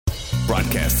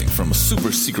Broadcasting from a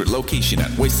super secret location at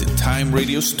Wasted Time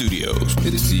Radio Studios.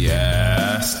 It is the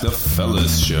Ask the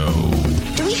Fellas Show.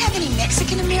 Do we have any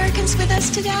Mexican Americans with us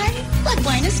today? Like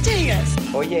Buenos Dias.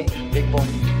 Oye, Big Boy,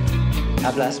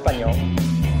 habla español.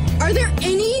 Are there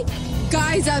any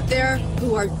guys out there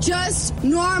who are just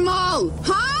normal,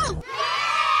 huh?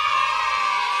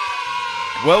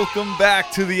 Welcome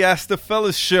back to the Ask the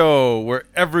Fellas Show, where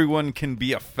everyone can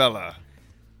be a fella.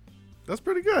 That's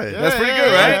pretty good. That's pretty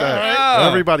good, right? Yeah.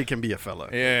 Everybody can be a fella.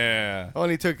 Yeah.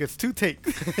 Only took us 2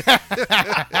 takes.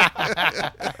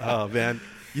 Oh, man.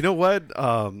 You know what?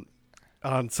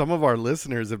 Some of our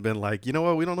listeners have been like, you know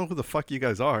what? We don't know who the fuck you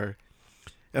guys are.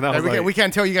 And I was like, we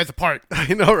can't tell you guys apart.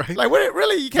 I know, right? Like, what?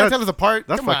 Really? You can't tell us apart?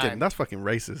 That's Come fucking. on. That's fucking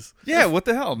racist. Yeah, what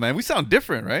the hell, man? We sound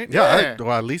different, right? Yeah.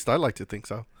 Well, at least I like to think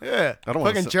so. Yeah. I don't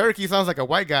want Fucking Cherokee sounds like a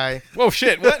white guy. Whoa,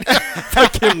 shit, what?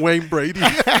 fucking Wayne Brady. Do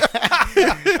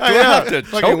I have to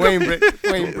choke Fucking him? Wayne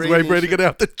Brady. Wayne Brady gonna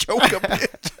have to choke a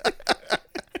bitch.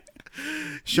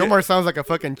 Shomar sounds like a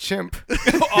fucking chimp.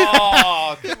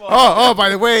 Oh, come on. Oh, by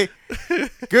the way,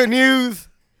 good news.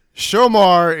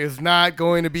 Shomar is not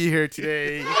going to be here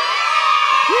today. All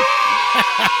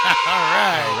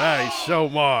Right,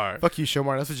 Shomar. Fuck you,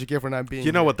 Shomar. That's what you get for not being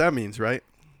You know here. what that means, right?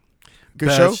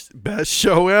 Good show? Best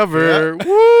show ever. Yeah.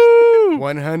 Woo!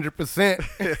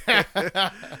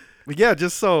 100%. But yeah,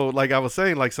 just so, like I was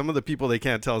saying, like some of the people, they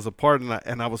can't tell us apart.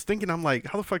 And I was thinking, I'm like,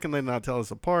 how the fuck can they not tell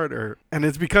us apart? And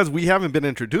it's because we haven't been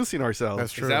introducing ourselves.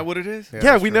 That's true. Is that what it is? Yeah,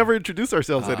 that's we true. never introduce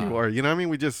ourselves anymore. You know what I mean?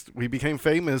 We became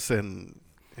famous and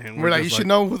We're like, you just should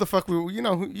know who the fuck you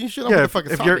know who the Yeah, fuck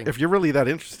is if you're talking. if you're really that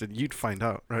interested, you'd find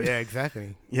out, right? Yeah,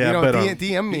 exactly. Yeah, you know, but,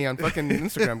 DM me on fucking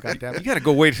Instagram, You goddammit. got to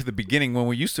go way to the beginning when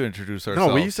we used to introduce ourselves.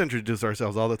 No, we used to introduce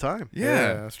ourselves all the time.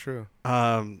 Yeah. that's true.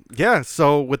 Yeah.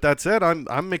 So with that said,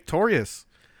 I'm victorious.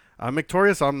 I'm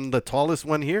the tallest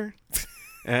one here,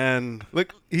 and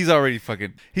Look, he's already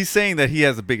fucking... He's saying that he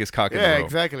has the biggest cock in the Yeah, room.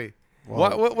 exactly.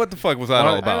 What the fuck was that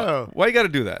all I about? know. Why you got to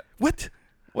do that? what?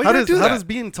 Why How you gotta do how that? does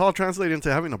being tall translate into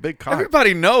having a big cock?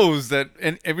 Everybody knows that,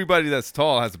 and everybody that's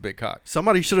tall has a big cock.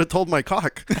 Somebody should have told my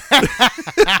cock.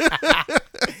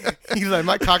 He's like,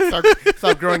 my cock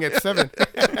stopped growing at 7.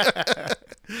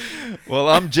 Well,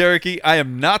 I'm Cherokee. I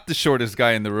am not the shortest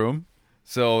guy in the room,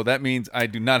 so that means I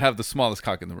do not have the smallest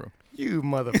cock in the room. You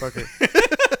motherfucker.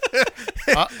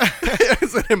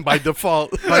 And by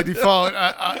default. By default,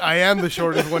 I am the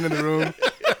shortest one in the room.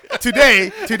 Today.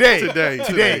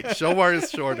 Shomar is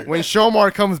shorter. When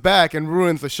Shomar comes back and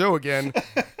ruins the show again,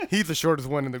 he's the shortest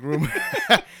one in the room.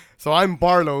 So I'm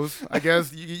Barlow's. I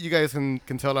guess you guys can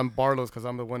tell I'm Barlow's because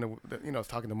I'm the one that is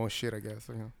talking the most shit, I guess.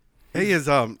 So, Hey, is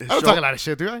I don't talk a lot of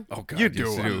shit, do I? Oh, God. You yes, do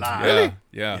a lot.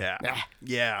 Yeah. Yeah.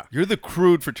 Yeah. You're the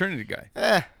crude fraternity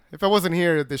guy. If I wasn't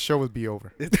here, this show would be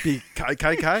over. It's be kai.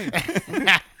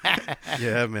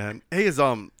 Yeah, man. Hey, is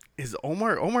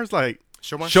Omar's like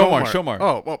Shomar.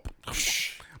 Oh, well.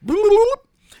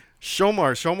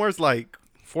 Shomar's like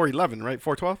 4'11", right?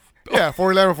 4'12"? Yeah,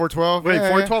 4'11", 4'12". Wait,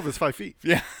 Yeah, 4'12" is 5 feet.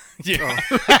 Yeah. Yeah.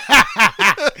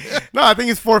 No, I think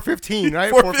it's 4'15",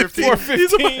 right?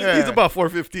 4'15". He's about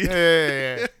 4'15".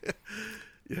 Yeah.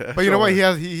 Yeah. But you know what?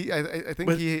 Shomar. I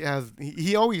think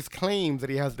he always claims that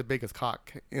he has the biggest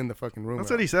cock in the fucking room.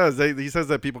 That's what he says. He says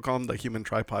that people call him the human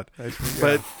tripod.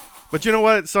 Yeah. But you know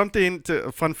what?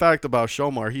 A fun fact about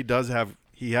Shomar,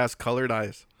 he has colored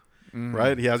eyes,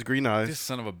 right? He has green eyes. This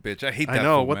son of a bitch. I hate that. I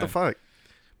know. fool, What man. the fuck?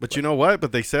 But you know what?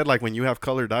 But they said like when you have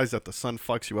colored eyes that the sun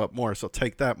fucks you up more. So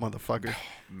take that, motherfucker.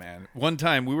 Man, one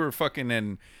time we were fucking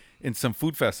in some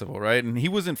food festival, right? And he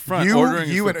was in front You ordering.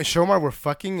 and Shomar were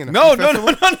fucking in a No.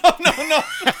 food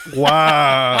festival?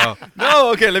 Wow.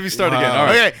 No. Okay, let me start again. All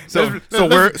right. Okay, So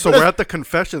we're at the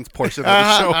confessions portion of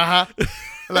the show.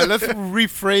 Let's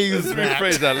rephrase Let's that.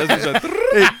 rephrase that. Let's do that.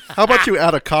 Hey, how about you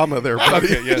add a comma there,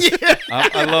 buddy? Okay. Yes.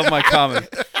 I love my comments.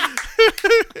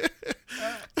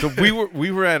 So we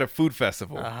were at a food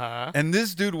festival, and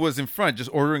this dude was in front just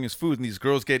ordering his food, and these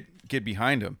girls get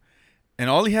behind him, and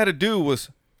all he had to do was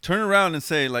turn around and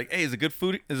say like, "Hey, is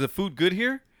the food good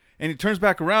here?" And he turns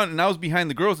back around, and I was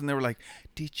behind the girls, and they were like,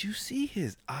 "Did you see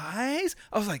his eyes?"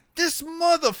 I was like, "This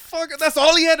motherfucker!" That's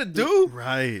all he had to do.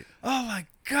 Right. Oh my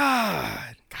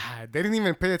god! God, they didn't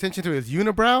even pay attention to his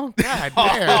unibrow? God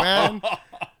damn, man.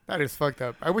 That is fucked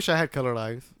up. I wish I had colored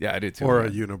eyes Yeah, I did too. Or a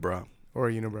man. unibrow. or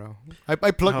a unibrow. I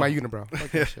plugged my unibrow.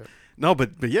 Fuck that shit. No, but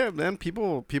yeah, man,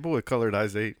 people with colored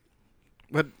eyes,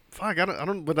 but fuck, I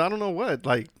don't know what.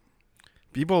 Like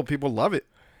people love it.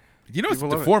 You know, it's a People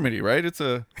love it. deformity, right? It's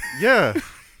a Yeah.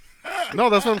 No,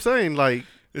 that's what I'm saying. Like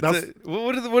that's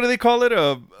what do they call it?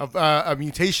 A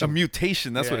mutation. A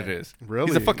mutation. That's what Yeah. it is. Really?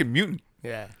 He's a fucking mutant.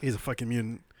 Yeah. he's a fucking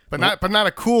mutant. But not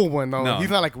a cool one though. No.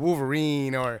 He's not like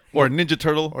Wolverine or Ninja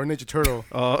Turtle. Ninja Turtle.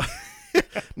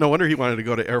 No wonder he wanted to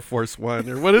go to Air Force One.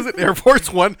 Or what is it? Air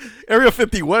Force One? Area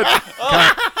 51.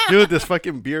 God, dude, this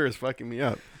fucking beer is fucking me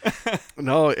up.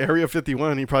 No, Area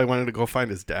 51, he probably wanted to go find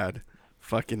his dad.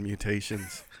 Fucking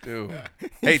mutations. Dude.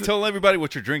 Hey, tell everybody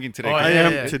what you're drinking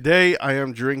today. Today I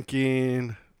am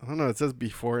drinking, I don't know, it says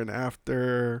before and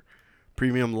after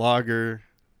premium lager.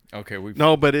 Okay,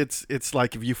 but it's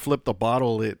like if you flip the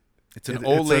bottle, it's an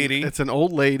old lady. It's an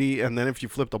old lady, and then if you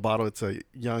flip the bottle, it's a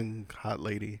young hot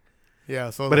lady.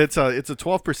 Yeah, so but it's a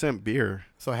 12% beer.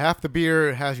 So half the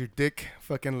beer has your dick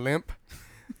fucking limp.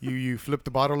 You flip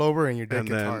the bottle over and your dick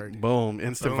gets hard. Boom,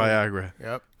 instant Viagra.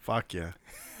 Yep. Fuck yeah.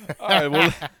 All right,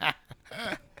 well,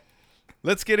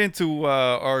 let's get into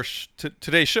our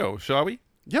today's show, shall we?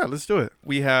 Yeah, let's do it.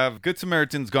 We have Good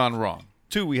Samaritans Gone Wrong.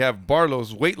 2, we have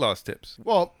Barlow's weight loss tips.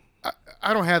 Well,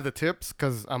 I don't have the tips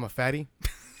because I'm a fatty.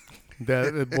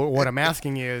 What I'm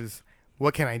asking is,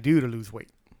 what can I do to lose weight?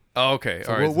 Oh, okay,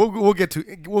 So all right. We'll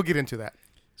get into that.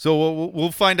 So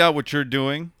we'll find out what you're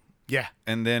doing. Yeah,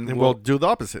 and then we'll do the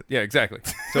opposite. Yeah, exactly.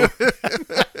 So,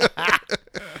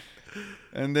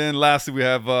 and then lastly, we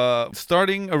have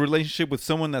starting a relationship with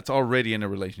someone that's already in a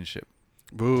relationship.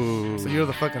 Boo. So you're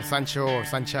the fucking Sancho or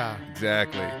Sancha.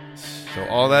 Exactly. So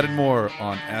all that and more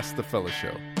on Ask the Fella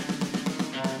Show.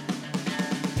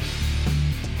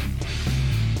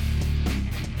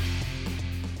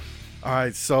 All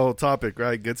right, so topic,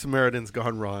 right? Good Samaritans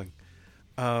Gone Wrong.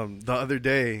 The other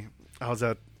day, I was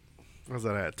at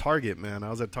Target, man. I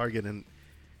was at Target, and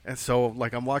so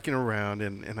like I'm walking around,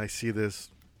 and I see this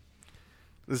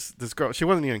girl. She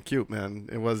wasn't even cute, man.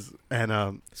 It was, and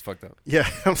it's fucked up. Yeah,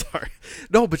 I'm sorry.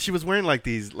 No, but she was wearing like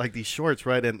these shorts,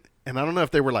 right? And I don't know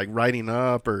if they were like riding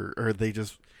up or they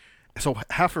just. So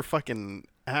half her fucking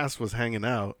ass was hanging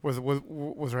out. Was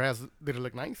her ass? Did it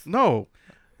look nice? No.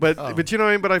 But you know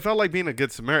what I mean? But I felt like being a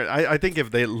good Samaritan. I think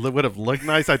if they would have looked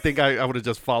nice, I think I would have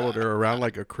just followed her around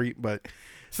like a creep. But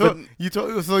so but, you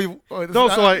told so you no.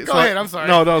 So I go ahead. I'm sorry.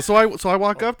 No. So I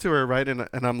walk up to her, right, and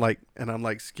I'm like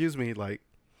excuse me, like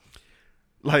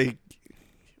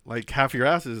half your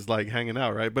ass is like hanging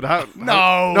out, right? But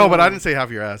no, but I didn't say half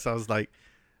your ass. I was like,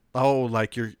 oh,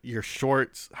 like your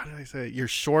shorts. How did I say it? Your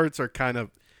shorts are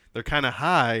they're kind of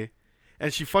high,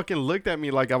 and she fucking looked at me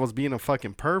like I was being a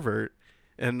fucking pervert.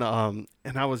 And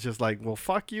I was just like, well,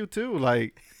 fuck you too.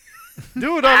 Like,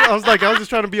 dude, I was just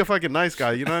trying to be a fucking nice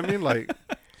guy. You know what I mean? Like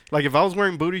if I was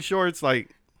wearing booty shorts, like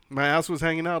my ass was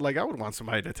hanging out, like I would want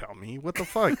somebody to tell me what the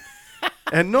fuck.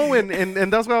 And no,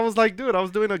 and that's why I was like, dude, I was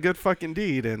doing a good fucking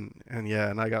deed, and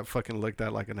I got fucking looked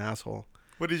at like an asshole.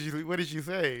 What did you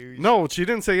say? No, she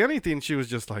didn't say anything. She was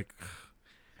just like,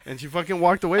 and she fucking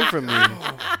walked away from me.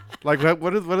 Like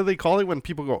what do they call it when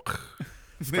people go?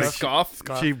 Scoff?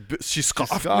 She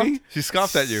scoffed me? She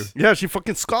scoffed at you. Yeah, she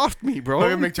fucking scoffed me, bro.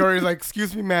 Look at Victoria's like,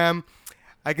 excuse me, ma'am.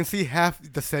 I can see half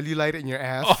the cellulite in your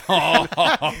ass. Do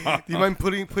you mind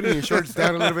putting your shorts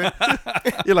down a little bit?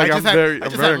 You're like, I'm very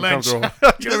uncomfortable.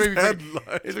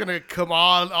 It's gonna come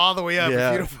all the way up. Yeah.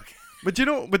 If you don't fucking... But you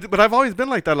know, but I've always been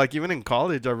like that. Like even in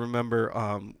college, I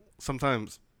remember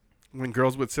sometimes when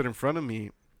girls would sit in front of me,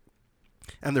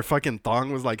 and their fucking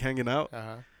thong was like hanging out.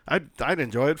 Uh-huh. I'd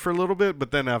enjoy it for a little bit,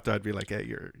 but then after I'd be like, hey,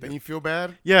 Then you feel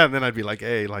bad? Yeah, and then I'd be like,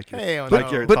 hey,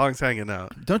 your thong's hanging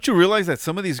out. Don't you realize that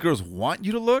some of these girls want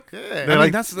you to look? Yeah. I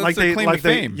mean, that's like their claim to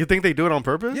fame. You think they do it on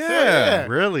purpose? Yeah.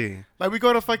 Really? Like we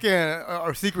go to fucking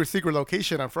our secret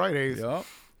location on Fridays. Yep.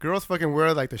 Girls fucking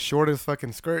wear like the shortest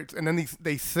fucking skirts, and then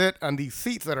they sit on these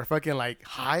seats that are fucking like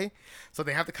high, so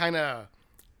they have to kind of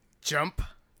jump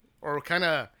or kind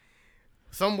of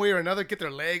some way or another get their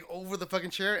leg over the fucking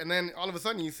chair, and then all of a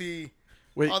sudden you see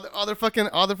all their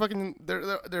business. Fucking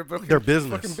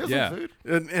business, Yeah. dude.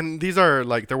 And these are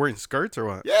like they're wearing skirts or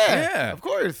what? Yeah, of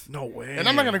course. No way. And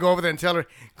I'm not gonna go over there and tell her,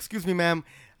 "Excuse me, ma'am,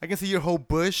 I can see your whole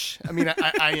bush. I mean,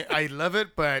 I love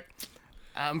it, but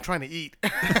I'm trying to eat."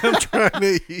 I'm trying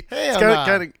to eat.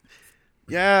 Hey,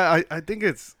 yeah, I think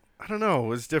I don't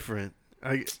know. It's different.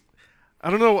 I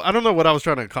don't know what I was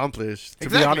trying to accomplish. To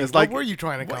be honest, what were you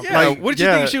trying to accomplish? Yeah, what did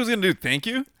you think she was gonna do? Thank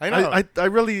you? I know. I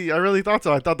really thought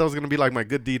so. I thought that was gonna be like my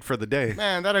good deed for the day.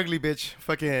 Man, that ugly bitch,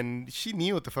 fucking, she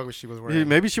knew what the fuck she was wearing.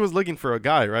 Maybe she was looking for a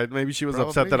guy, right? Maybe she was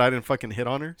upset that I didn't fucking hit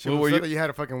on her. She was upset that you had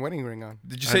a fucking wedding ring on.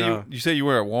 Did you say you say you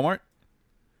were at Walmart?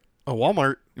 A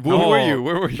Walmart? Where were you?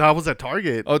 No, I was at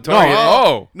Target. Oh,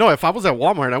 Target. No, if I was at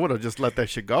Walmart, I would have just let that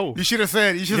shit go. You should have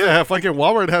said. Yeah, fucking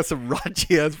Walmart has some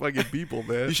raunchy ass fucking people,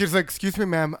 man. You should have said, "Excuse me,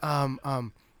 ma'am. I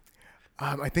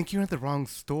think you're at the wrong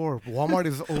store. Walmart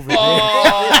is over there."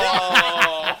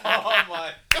 Oh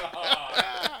my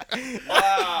god!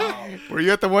 Wow. Were Were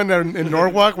you at the one that in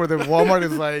Norwalk where the Walmart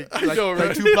is like know, right?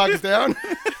 like 2 blocks down?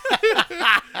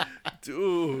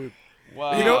 Dude.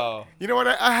 Wow. You know what?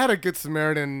 I had a Good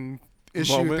Samaritan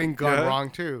issue Moment, thing gone yeah.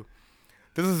 wrong too.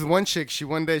 This is one chick.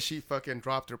 One day she fucking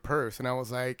dropped her purse, and I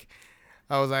was like,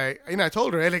 I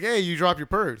told her, hey, you dropped your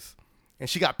purse, and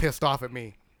she got pissed off at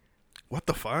me. What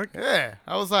the fuck? Yeah,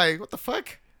 I was like, what the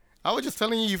fuck? I was just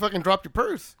telling you fucking dropped your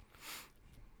purse.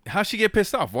 How'd she get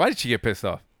pissed off? Why did she get pissed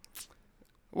off?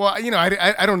 Well,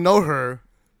 I don't know her,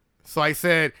 so I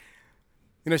said,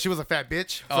 she was a fat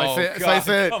bitch. So I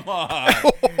said, come on.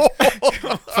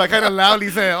 so I kind of loudly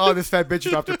said, oh, this fat bitch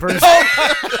dropped her purse.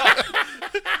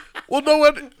 Well, no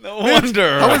one. No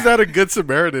wonder. How was that a Good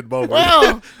Samaritan moment?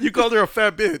 Well- you called her a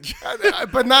fat bitch.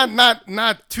 But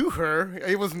not to her.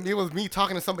 It was me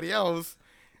talking to somebody else,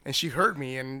 and she heard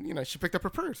me, and she picked up her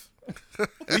purse. At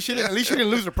least she didn't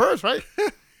lose her purse, right?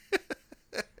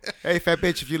 Hey, fat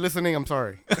bitch, if you're listening, I'm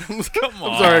sorry. Come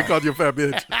on. I'm sorry I called you a fat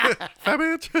bitch. Fat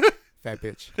bitch. Fat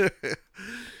bitch.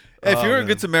 Hey, if you're a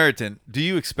Good Samaritan, do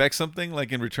you expect something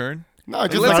like in return? No,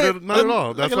 just Not at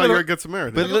all. That's why you're a Good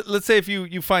Samaritan. But let's say if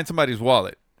you find somebody's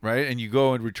wallet, right, and you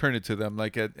go and return it to them,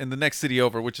 like in the next city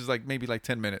over, which is like maybe like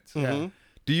 10 minutes. Yeah.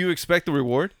 Do you expect the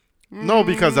reward? No,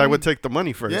 because I would take the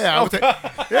money first. Yeah, I was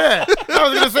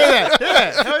gonna say that.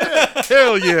 Yeah, hell yeah.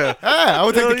 Hell yeah. I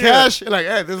would take Hell the yeah. cash. Like,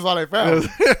 hey, this is all I found.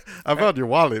 I found your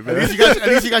wallet, man. At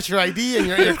least you got your ID and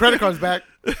your credit cards back.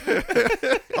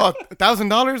 Oh,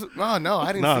 $1,000? No,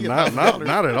 I didn't No, see not $1,000.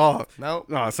 not at all.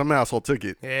 No. Some asshole took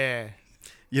it. Yeah.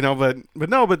 But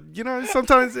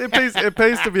sometimes it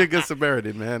pays to be a Good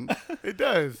Samaritan, man. It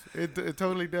does. It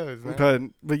totally does,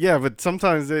 man. But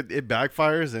sometimes it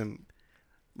backfires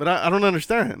but I don't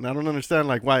understand. I don't understand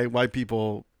like why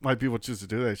people choose to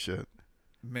do that shit.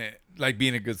 Man, like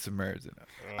being a Good Samaritan.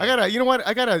 I got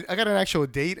an actual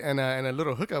date and a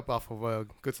little hookup off of a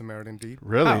Good Samaritan deed.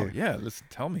 Really? Wow, yeah, listen,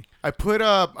 tell me. I put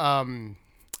up I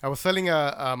was selling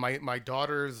my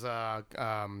daughter's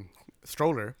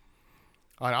stroller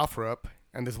on OfferUp,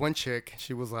 and this one chick,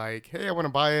 she was like, "Hey, I want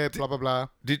to buy it." Blah blah blah.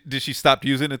 Did she stop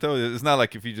using it though? It's not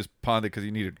like if you just pawned it because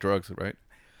you needed drugs, right?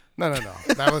 No.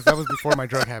 That was before my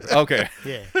drug habit. Okay,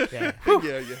 Yeah. Yeah.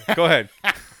 go ahead.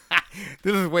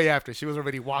 This is way after. She was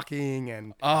already walking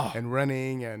and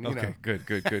running and you know.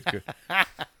 Okay, good.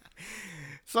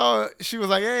 So she was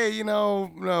like, "Hey,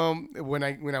 when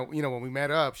we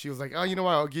met up, she was like, oh, you know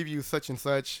what? I'll give you such and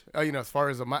such. As far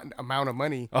as amount of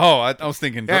money. Oh, I was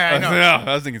thinking. Yeah, I know.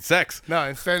 I was thinking sex. No,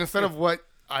 instead of what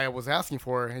I was asking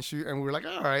for, and we were like,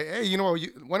 all right, hey, you know what?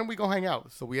 Why don't we go hang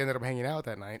out? So we ended up hanging out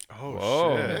that night. Oh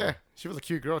Whoa. shit. Yeah, she was a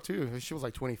cute girl too. She was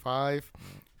like 25.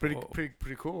 Pretty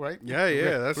cool, right?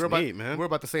 Yeah, that's neat, man. We're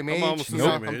about the same age. I'm almost the you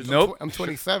know, same age. Nope. I'm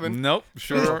 27. Nope.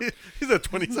 Sure. He's at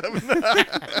 27.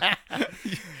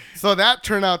 So that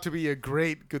turned out to be a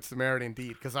great Good Samaritan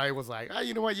deed because I was like,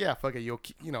 you know what? Yeah, fuck it.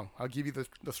 I'll give you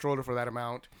the stroller for that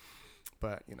amount.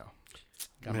 But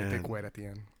got my dick wet at the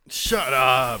end. Shut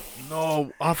up.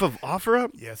 No, off of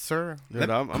OfferUp? Yes, sir. Dude,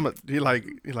 I'm gonna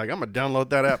download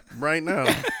that app right now.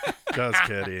 Just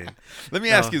kidding. Let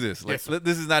me ask you this. Yes,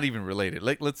 This is not even related.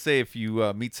 Let's say if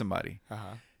you meet somebody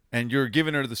and you're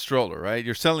giving her the stroller, right?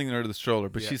 You're selling her the stroller,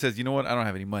 but she says, you know what? I don't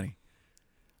have any money.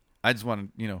 I just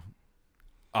want to,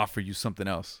 offer you something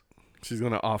else. She's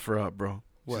gonna offer up, bro.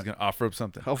 She's going to offer up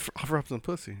something. Offer up some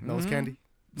pussy. Nose candy.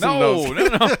 No.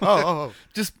 Oh.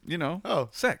 Just,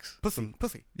 sex.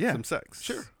 Pussy. Yeah. Some sex.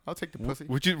 Sure. I'll take the pussy.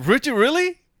 Would you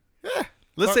really? Yeah.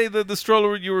 Let's say the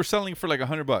stroller you were selling for like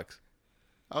 $100.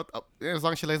 As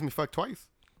long as she lets me fuck twice.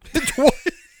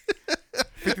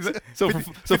 So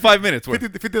 5 minutes worth.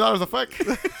 $50 a fuck?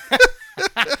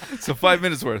 So 5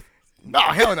 minutes worth. No,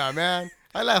 hell no, man.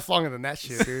 I last longer than that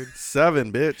shit, dude.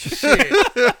 7, bitch. Shit.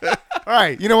 All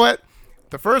right, you know what?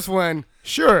 The first one,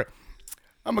 sure.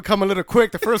 I'm going to come a little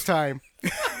quick the first time.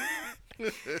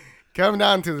 Coming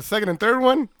down to the second and third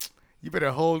one, you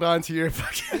better hold on to your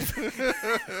fucking...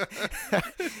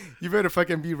 You better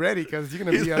fucking be ready because you're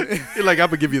going to be... You're like, I'm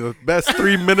gonna give you the best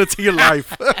 3 minutes of your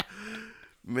life.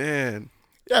 Man.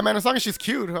 Yeah, man, as long as she's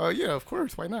cute, yeah, of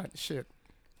course. Why not? Shit.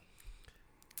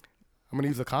 I'm going to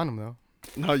use a condom, though.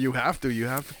 No, you have to.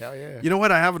 Hell yeah. You know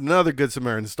what? I have another Good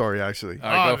Samaritan story, actually. All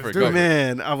right, go for it.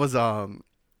 Man, I was I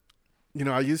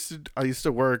used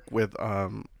to work with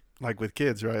like with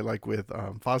kids, right? Like with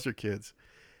foster kids.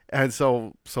 And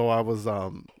so I was I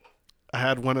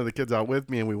had one of the kids out with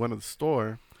me and we went to the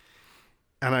store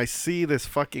and I see this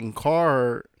fucking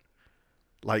car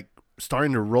like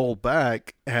starting to roll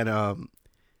back and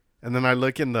then I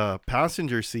look in the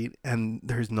passenger seat and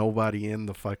there's nobody in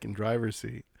the fucking driver's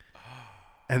seat.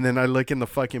 And then I look in the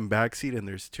fucking backseat and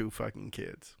there's 2 fucking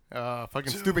kids. Fucking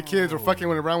stupid kids were fucking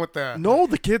went around with the. No,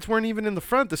 the kids weren't even in the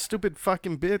front. The stupid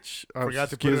fucking bitch. Forgot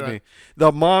to put it on.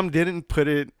 The mom didn't put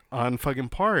it on fucking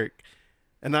park.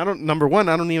 And number one,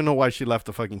 I don't even know why she left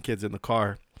the fucking kids in the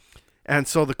car. And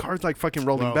so the car's like fucking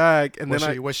rolling back. And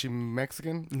was she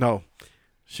Mexican? No.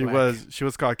 She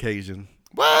was Caucasian.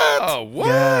 What? Oh, what?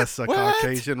 Yes, a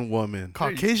Caucasian woman.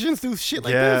 Caucasians do shit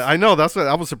like this? Yeah, I know. That's what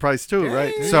I was surprised too,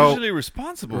 right? They're So usually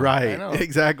responsible. right, know.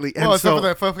 exactly. And Well, so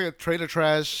except for that fucking trailer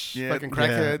trash, fucking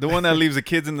crackhead. The one that leaves the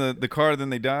kids in the car, then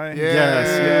they die. Yeah.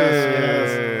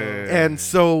 yes. And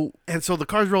so the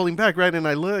car's rolling back, right? And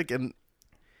I look and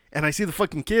I see the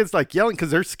fucking kids like yelling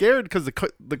because they're scared because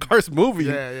the car's moving.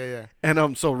 Yeah. And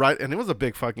and it was a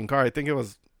big fucking car. I think it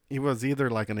was either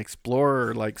like an Explorer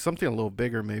or like something a little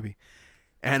bigger maybe.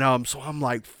 And so I'm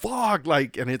like, fuck,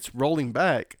 like, and it's rolling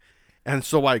back. And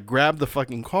so I grabbed the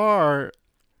fucking car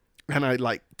and I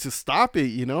like to stop it,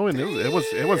 you know, and it was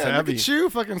heavy. Look at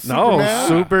you, fucking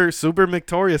Superman. super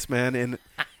victorious, man.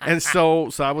 And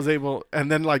so I was able,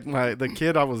 and then like the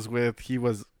kid I was with, he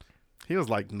was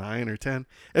like 9 or 10.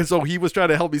 And so he was trying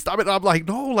to help me stop it. And I'm like,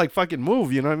 no, like fucking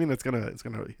move. You know what I mean? It's gonna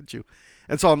hit you.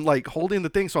 And so I'm like holding the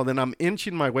thing. So then I'm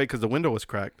inching my way because the window was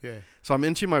cracked. Yeah. So I'm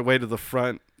inching my way to the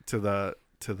front, to the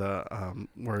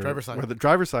where the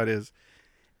driver's side is,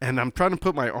 and I'm trying to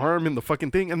put my arm in the fucking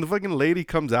thing, and the fucking lady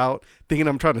comes out thinking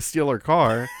I'm trying to steal her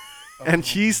car, and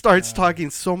she starts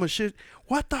talking so much shit.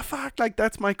 What the fuck? Like,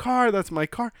 that's my car.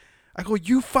 I go,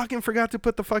 you fucking forgot to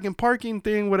put the fucking parking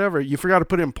thing, whatever. You forgot to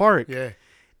put it in park. Yeah.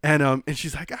 And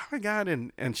she's like, oh my God.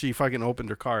 And she fucking opened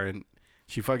her car and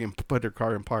she fucking put her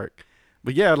car in park.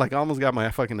 But yeah, like I almost got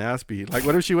my fucking ass beat. Like,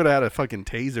 what if she would have had a fucking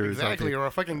taser or something? Or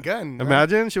a fucking gun.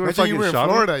 Imagine she would have fucking you were in shot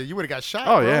Florida, me. you would have got shot.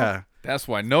 Oh bro. yeah. That's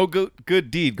why no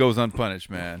good deed goes unpunished,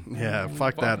 man. Yeah,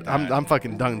 fuck that. I'm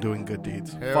fucking done doing good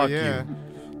deeds. Hell Fuck yeah. you.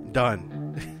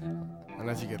 Done.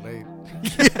 Unless you get laid.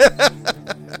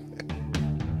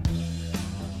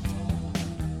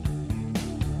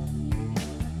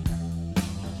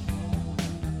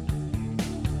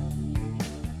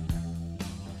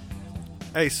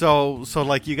 Hey, so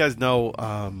like you guys know,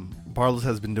 Barlos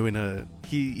has been doing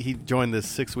he joined this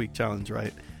 6-week challenge,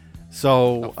 right?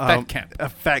 So fat camp. A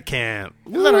fat camp.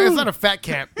 It's not a fat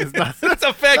camp. It's not. That's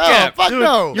a fat No, camp. fuck Dude,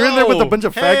 no. You're in there with a bunch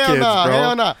of fat kids,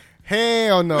 bro.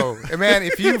 Hell no. And man,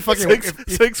 if you fucking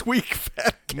 6-week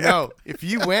fat camp. if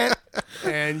you went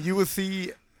and you would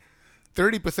see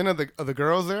 30% of the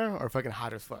girls there are fucking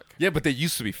hot as fuck. Yeah, but they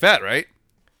used to be fat, right?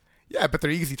 Yeah, but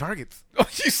they're easy targets. Oh,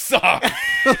 you suck.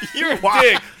 You're a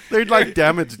dick. They're like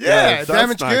damaged goods. Yeah, That's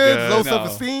damaged not goods, good. low No.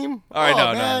 self-esteem. All right,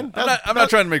 no. Man, I'm not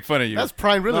trying to make fun of you. That's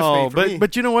prime real No, estate for me.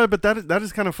 but you know what? But that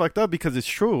is kind of fucked up because it's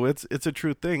true. It's a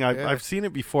true thing. I've seen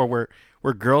it before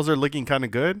where girls are looking kind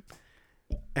of good,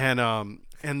 and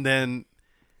then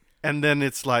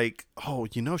it's like, oh,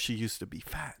 you know, she used to be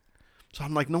fat. So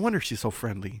I'm like, no wonder she's so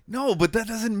friendly. No, but that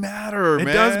doesn't matter, It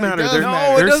man. does matter.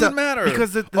 It doesn't matter.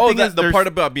 Because the oh, thing is, the there's- part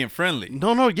about being friendly.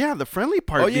 No, yeah, the friendly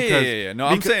part. Oh, yeah, because, yeah. No,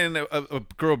 I'm saying a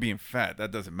girl being fat,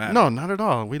 that doesn't matter. No, not at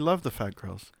all. We love the fat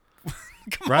girls.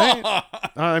 Right?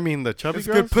 I mean, the chubby There's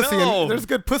girls. good pussy. No. There's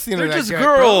good pussy in They're that just guy,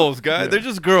 girls, guys. They're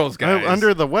just girls, guys.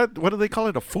 Under the what? What do they call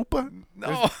it? A fupa?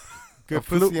 No. Good A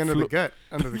pussy flu- under flu- the gut.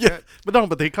 Under the Yeah, gut.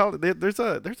 but they call it. There's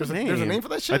a name. There's a name for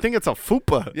that shit? I think it's a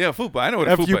fupa. Yeah, fupa. I know what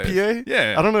a fupa FUPA. is.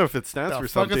 Yeah. I don't know if it stands The for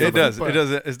fuck is something. a It does.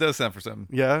 fupa? It does stand for something.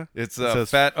 Yeah, It's It says-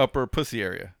 fat upper pussy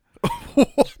area.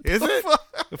 Is it?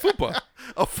 The fupa.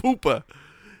 a fupa.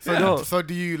 So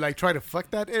do you like try to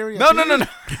fuck that area? No, too? no.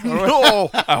 No,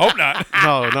 I hope not.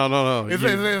 no.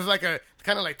 It's like a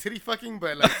kind of like titty fucking,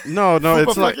 but like No, fupa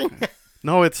it's like fucking?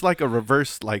 no, it's like a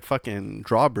reverse like fucking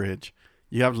drawbridge.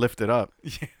 You have to lift it up.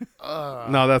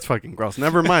 No, that's fucking gross.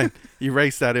 Never mind.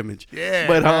 Erase that image. Yeah,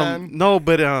 but man.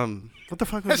 what the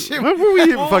fuck was shit- what were we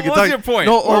even Well, fucking what's talking? your point?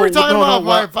 No, What were we talking about?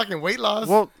 what- Fucking weight loss.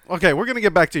 Well, okay, we're gonna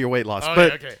get back to your weight loss, Okay,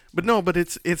 but okay. but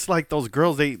it's like those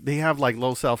girls they have like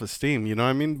low self-esteem. You know what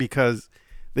I mean? Because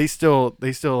they still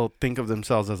think of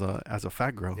themselves as a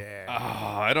fat girl. yeah.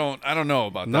 I don't know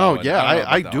about that. No, one. yeah, don't I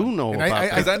about that do one. know And about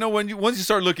Because that. I know once you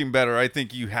start looking better, I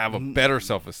think you have a better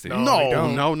self-esteem. I No,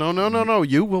 don't. no.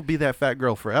 You will be that fat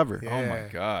girl forever. Yeah. Oh my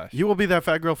gosh. You will be that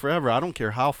fat girl forever. I don't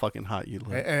care how fucking hot you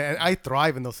look. And I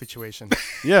thrive in those situations.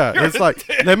 Yeah, it's like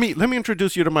let me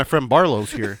introduce you to my friend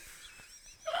Barlos here.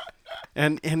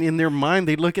 And in their mind,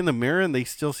 they look in the mirror and they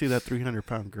still see that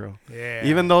 300-pound girl. Yeah.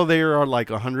 Even though they are like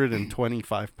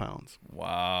 125 pounds.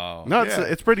 Wow. No, Yeah.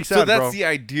 it's pretty sad, So that's bro. the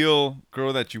ideal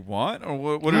girl that you want, or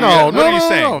what? No, what no, are you no,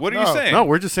 saying? no, What are you no. saying? No,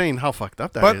 we're just saying how fucked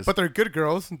up that is. But they're good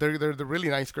girls. They're really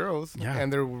nice girls. Yeah.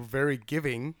 And they're very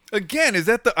giving. Again, is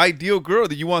that the ideal girl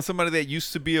that you want? Somebody that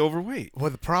used to be overweight?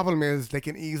 Well, the problem is they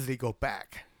can easily go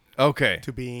back Okay.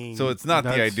 to being. So it's not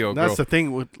the ideal girl. That's the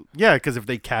thing with because if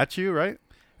they catch you, right?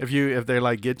 If they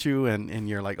like get you and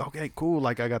you're like, okay, cool,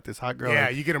 like I got this hot girl. Yeah,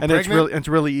 you get 'em and pregnant. it's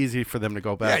really easy for them to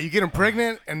go yeah, back. you get them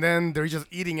pregnant, and then they're just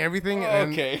eating everything.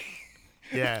 And Okay.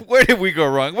 Then, yeah. Where did we go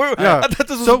wrong? Yeah. I thought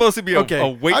this was So- supposed to be a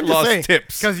okay. weight I'm just loss saying,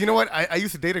 tips. because you know what? I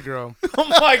used to date a girl. Oh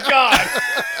my god.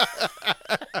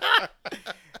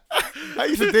 I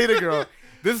used to date a girl.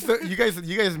 This is you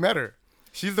guys met her.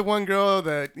 She's the one girl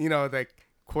that that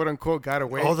quote unquote got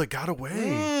away. Oh, they got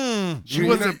away. She You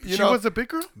was know- she was a big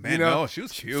girl. Man, You know- no, she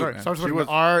was cute. Sorry, man. starts with She an was-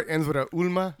 R, ends with a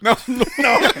Ulma. No,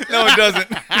 it doesn't.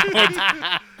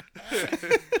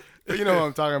 You know what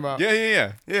I'm talking about.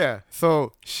 Yeah. Yeah.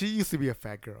 So she used to be a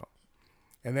fat girl,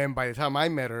 and then by the time I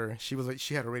met her, she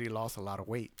had already lost a lot of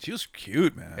weight. She was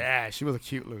cute, man. Yeah, she was a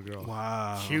cute little girl.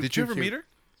 Wow. Cute, Did you cute, ever cute. meet her?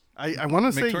 I want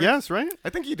to say Victoria? yes, right? I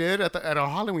think you did at a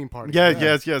Halloween party. Yeah,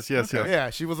 yes. Yeah,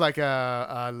 she was like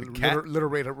a cat? little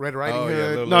Red Riding Oh, yeah,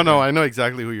 Hood. little- No, I know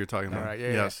exactly who you're talking about. All right,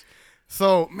 yeah, yes.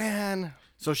 So man,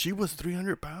 So she was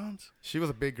 300 pounds. she was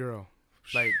a big girl.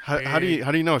 Like How do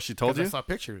you know? She told 'cause I you. saw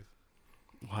pictures,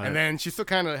 What? and then she still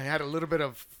kind of had a little bit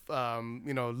of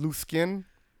loose skin.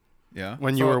 Yeah.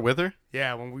 when you so- were with her.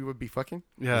 Yeah, when we would be fucking.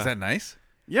 Yeah. Is that nice?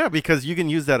 Yeah, because you can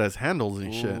use that as handles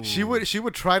and shit. She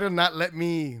would try to not let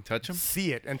me Touch 'em?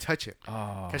 see it and touch it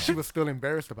Oh. because she was still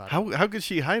embarrassed about it. How could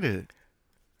she hide it?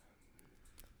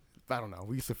 I don't know.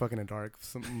 We used to fuck in the dark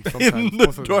sometimes. In the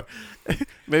most of door.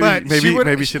 maybe But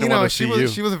maybe she didn't want to see you.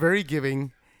 She was very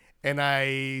giving, and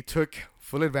I took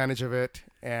full advantage of it.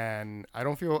 And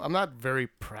I'm not very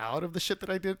proud of the shit that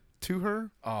I did to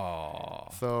her. Oh.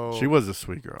 So She was a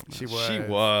sweet girl. Man. She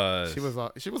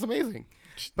was. She was amazing,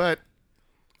 but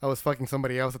I was fucking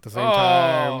somebody else at the same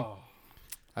time.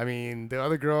 I mean, the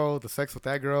other girl, the sex with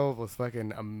that girl was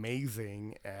fucking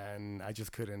amazing, and I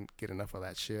just couldn't get enough of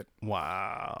that shit,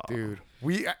 Wow. dude.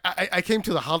 I came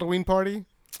to the Halloween party.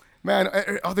 Man,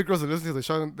 other girls that listen to the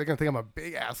show, they're gonna think I'm a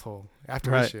big asshole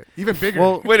after Right. this shit. Even bigger.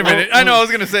 Well, Wait a minute. I know. I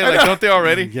was gonna say, like, don't they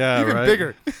already? Yeah, even right.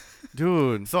 bigger.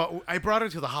 Dude. So I brought her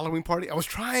to the Halloween party. I was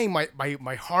trying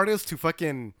my hardest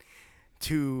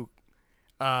to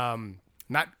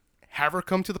not have her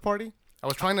come to the party. I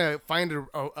was trying to find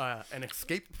an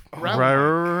escape route.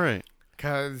 Right.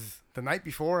 Cause the night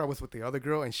before I was with the other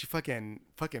girl and she fucking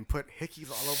put hickeys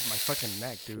all over my fucking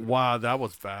neck, dude. Wow, that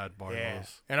was bad, Bartos. Yeah.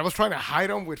 And I was trying to hide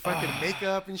them with fucking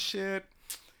makeup and shit,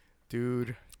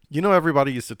 dude. You know,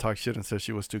 everybody used to talk shit and said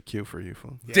she was too cute for you,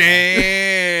 fool.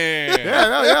 Damn.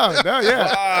 Yeah.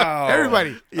 Wow.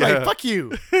 Everybody, Yeah. like, fuck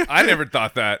you. I never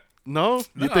thought that. No?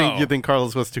 You No. think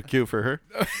Carlos was too cute for her?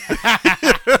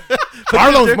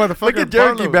 Carlos, Look motherfucker. at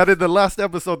Derek, you Carlos. bet in the last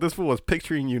episode this fool was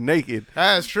picturing you naked.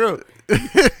 That's true.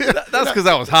 That's because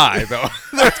I was high, though.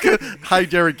 Hi,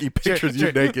 Derek, he pictures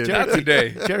you naked. Not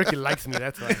today. Cherokee likes me,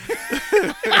 that's why.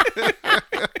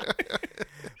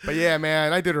 But yeah,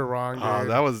 man, I did her wrong, dude. Oh,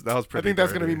 that was I pretty think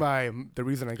that's gonna dirty. be the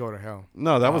reason I go to hell.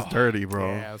 No, that was dirty,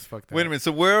 bro. Yeah, I was fucked up. Wait a minute.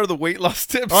 So where are the weight loss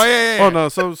tips? Oh yeah. Oh no,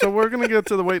 so we're gonna get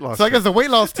to the weight loss. So I guess the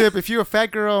weight loss tip: if you're a fat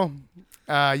girl,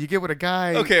 you get with a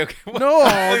guy. Okay.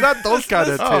 no, not those kind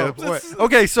of Oh, tips. what?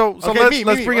 Okay, so Okay,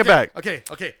 let's bring it back. Okay.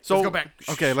 So Let's go back.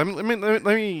 Okay, let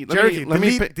me Cherokee, let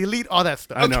me delete all that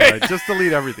stuff. I know, right? Just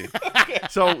delete everything.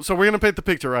 So we're gonna paint the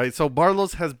picture, right? So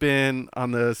Barlos has been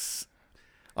on this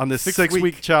 6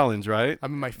 week challenge, right?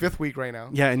 I'm in my 5th week right now.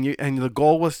 Yeah, and the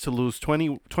goal was to lose 20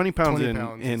 pounds 20 in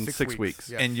pounds in 6 weeks.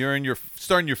 Yeah. And you're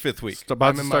starting your 5th week, About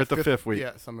I'm to in start my the fifth week.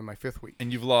 Yes, I'm in my 5th week.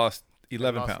 and you've lost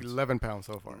 11 Lost pounds. 11 pounds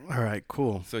so far. All right,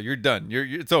 cool. So you're done.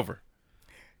 It's over.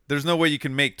 There's no way you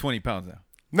can make 20 pounds now.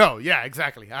 No, yeah,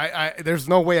 exactly. There's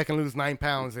no way I can lose 9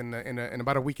 pounds in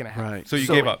about a week and a half. Right. So you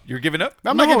gave up. You're giving up?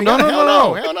 I'm not giving no, up. no,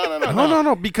 Hell no. Hell no.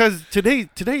 No, because today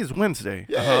is Wednesday.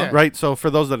 Yeah. Right? So for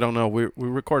those that don't know, we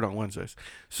record on Wednesdays.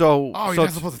 So Oh, so you're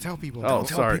not supposed to tell people. Oh, Don't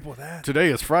tell sorry. people that. Today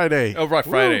is Friday. Oh, right.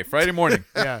 Friday morning.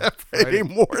 Yeah. Friday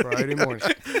morning. Friday morning.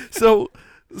 So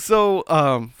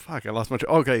fuck, I lost my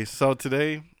okay, so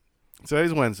today's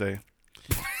Wednesday.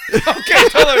 Okay,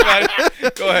 tell everybody.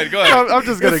 Go ahead. I'm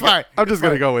just gonna It's fine. I'm just It's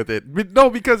gonna fine. go with it. But no,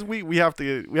 because we have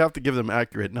to give them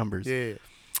accurate numbers. Yeah.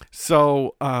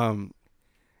 So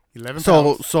 11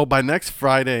 pounds. so by next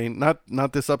Friday,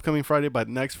 not this upcoming Friday, but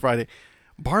next Friday,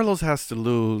 Barlos has to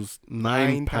lose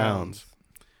 9 pounds.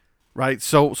 right?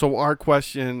 So our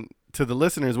question to the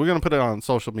listeners, we're gonna put it on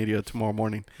social media tomorrow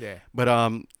morning. Yeah. But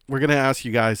we're gonna ask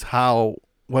you guys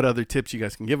what other tips you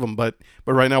guys can give them. But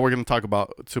right now we're gonna talk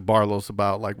to Barlos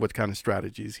about like what kind of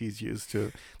strategies he's used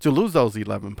to lose those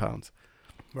 11 pounds,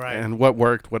 Right. and what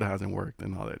worked, what hasn't worked,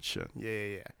 and all that shit.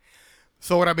 Yeah.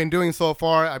 So what I've been doing so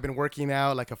far, I've been working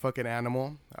out like a fucking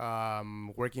animal.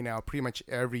 Working out pretty much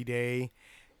every day,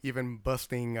 even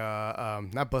busting,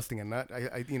 not busting a nut.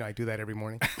 I do that every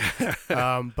morning.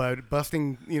 But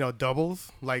busting,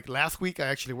 doubles. Like last week, I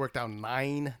actually worked out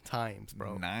 9 times,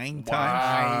 bro. 9 times?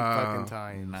 9 fucking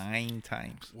times. 9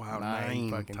 times. Wow, 9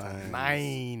 fucking times.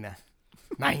 9.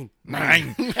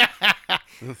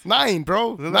 9,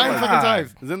 bro. 9 fucking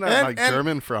times. Isn't that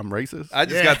German from racist? I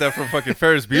just got that from fucking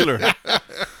Ferris Bueller.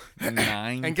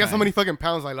 9 And guess how many fucking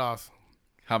pounds I lost?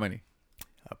 How many?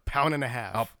 1.5 pounds.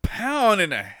 A pound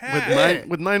and a half.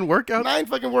 With 9 workouts? 9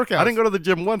 fucking workouts. I didn't go to the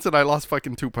gym once and I lost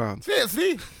fucking 2 pounds. Yeah,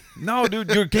 see? No,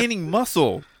 dude, you're gaining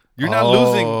muscle. You're not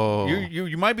Oh. losing.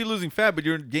 You might be losing fat, but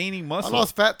you're gaining I muscle.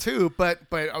 lost fat too, but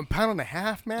 1.5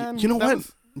 pounds, man. You know that what?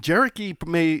 was- Jericho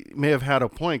may have had a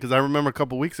point, because I remember a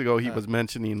couple weeks ago he was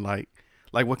mentioning like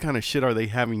what kind of shit are they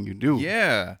having you do?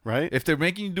 Yeah. Right? If they're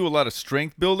making you do a lot of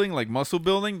strength building, like muscle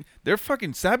building, they're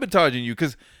fucking sabotaging you.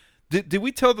 Because did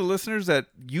we tell the listeners that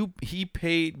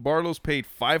Barlos paid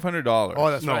 $500?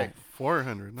 Oh, that's no, right.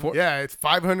 400. No? Yeah, it's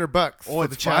 $500 Oh, for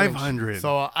it's the challenge. 500.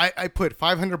 So I put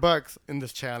 $500 in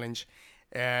this challenge,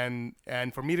 and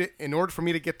in order for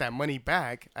me to get that money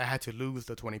back, I had to lose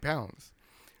the 20 pounds.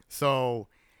 So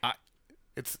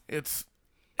if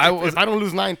I don't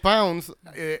lose 9 pounds,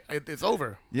 it's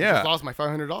over. Yeah. I just lost my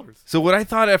 $500. So what I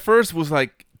thought at first was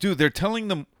like, dude, they're telling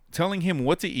him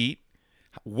what to eat,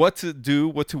 what to do,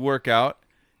 what to work out,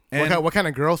 and What kind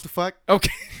of girls to fuck?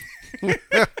 okay.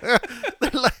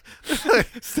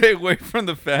 Stay away from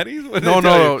the fatties. What did No, they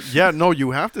tell you? yeah, no,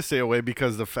 you have to stay away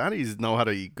because the fatties know how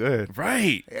to eat good.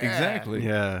 Right. Exactly.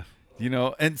 Yeah.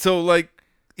 And so like,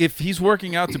 if he's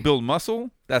working out to build muscle,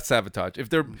 that's sabotage. If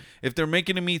they're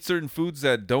making him eat certain foods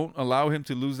that don't allow him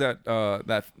to lose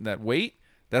that weight,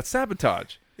 that's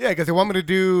sabotage. Yeah, because they want me to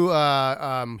do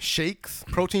shakes,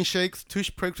 protein shakes, 2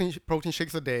 protein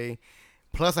shakes a day,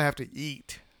 plus I have to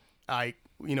eat,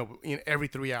 every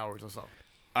 3 hours or so.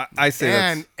 I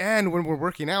say And when we're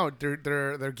working out,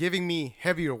 they're giving me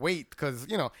heavier weight because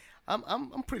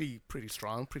I'm pretty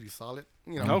strong, pretty solid.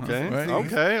 Okay. Right.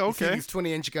 You see these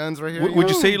 20-inch guns right here. Would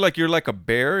you say like you're like a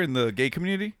bear in the gay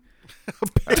community? Is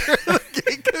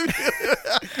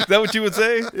that what you would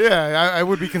say? Yeah, I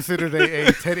would be considered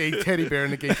a teddy bear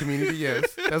in the gay community.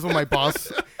 Yes, that's what my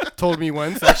boss told me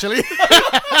once. Actually,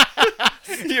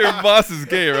 Your boss is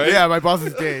gay, right? yeah, my boss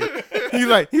is gay. He's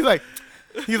like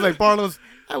Barlos,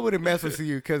 I wouldn't mess with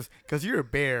you because you're a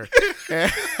bear.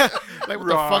 Like what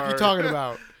the fuck you talking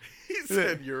about? He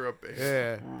said you're a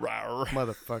bear. Yeah,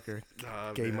 motherfucker,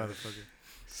 gay motherfucker.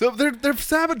 So they're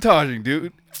sabotaging,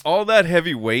 dude. All that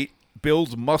heavy weight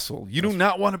builds muscle. You do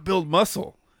not want to build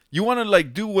muscle. You want to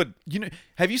like do what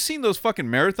have you seen those fucking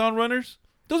marathon runners?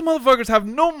 Those motherfuckers have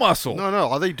no muscle. No,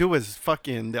 all they do is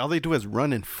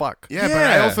run and fuck. Yeah, but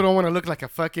I also don't want to look like a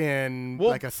fucking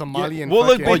like a Somalian. Well,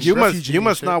 look, fucking you refugee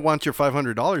must and not shit. want your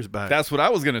 $500 back. That's what I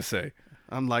was gonna say.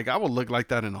 I'm like, I would look like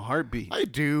that in a heartbeat. I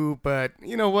do, but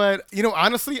you know what?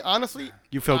 Honestly,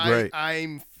 You feel great.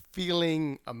 I'm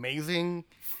feeling amazing.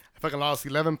 I fucking lost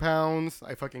 11 pounds.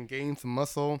 I fucking gained some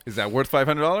muscle. Is that worth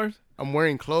 $500? I'm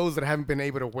wearing clothes that I haven't been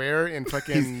able to wear in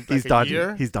fucking He's a dodging.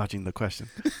 year. He's dodging the question.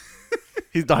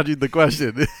 He's dodging the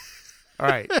question. All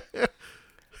right.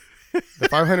 The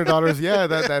 $500, yeah,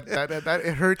 that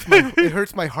it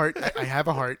hurts my heart. I have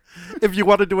a heart. If you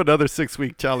want to do another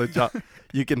 6-week challenge,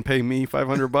 you can pay me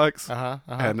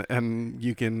 $500,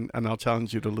 and I'll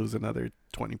challenge you to lose another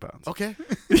 20 pounds. Okay,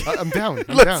 I'm down.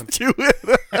 Let's do it.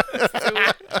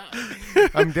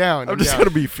 I'm down. I'm just gonna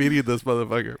be feeding this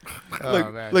motherfucker.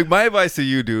 Oh, man. Like my advice to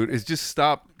you, dude, is just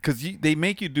stop because they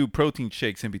make you do protein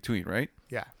shakes in between, right?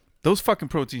 Yeah. Those fucking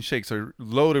protein shakes are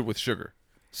loaded with sugar.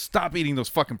 Stop eating those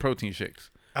fucking protein shakes.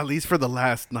 At least for the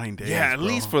last 9 days. Yeah, at bro.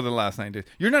 least for the last 9 days.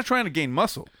 You're not trying to gain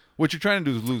muscle. What you're trying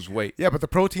to do is lose weight. Yeah, but the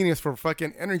protein is for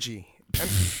fucking energy.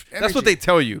 That's what they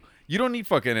tell you. You don't need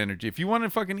fucking energy. If you want to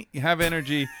fucking have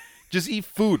energy, just eat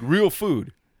food, real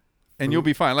food, and you'll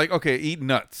be fine. Like, okay, eat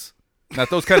nuts. Not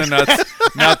those kind of nuts.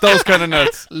 Not those kind of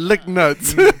nuts. Lick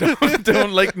nuts.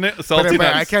 Don't like salty But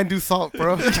I nuts. can't do salt,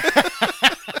 bro.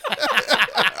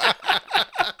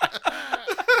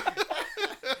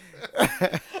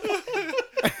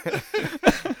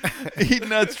 Eat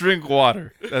nuts, drink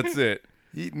water. That's it.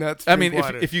 Eat nuts. I drink mean,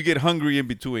 water. if you get hungry in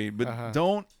between, but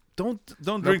don't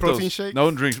Don't No drink protein those. shakes?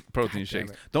 Don't drink protein damn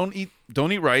shakes. it. Don't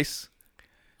eat rice.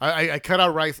 I cut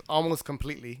out rice almost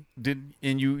completely.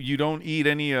 And you don't eat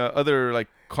any other like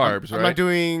carbs, I'm right? not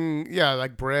doing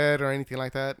like bread or anything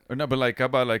like that. Or no, but like how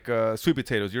about like sweet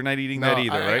potatoes? You're not eating that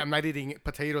either, right? I'm not eating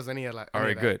potatoes. Any of that. All any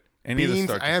right, of that. good. Any of the Beans.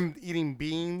 starches. I am eating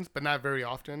beans, but not very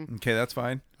often. Okay, that's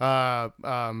fine.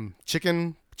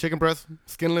 Chicken breast,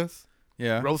 skinless,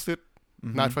 Yeah. roasted,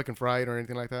 not fucking fried or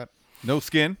anything like that. No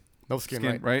skin. No skin,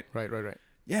 Skin, right? right? Right.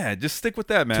 Yeah, just stick with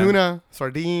that, man. Tuna,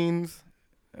 sardines.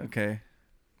 Okay,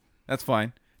 that's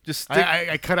fine. Just stick.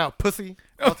 I cut out pussy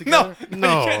no, altogether.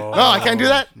 No. No, I can't do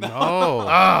that.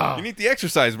 No. you need the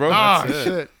exercise, bro. Oh That's it.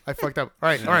 shit! I fucked up. All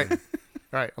right.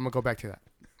 I'm gonna go back to that.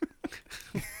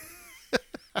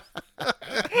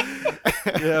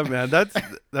 Yeah, man.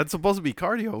 That's supposed to be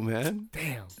cardio, man.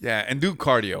 Damn. Yeah, and do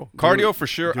cardio. Cardio for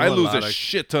sure. do I a lose lot a of-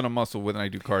 shit ton of muscle when I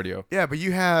do cardio. Yeah, but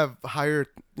you have higher,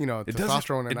 doesn't-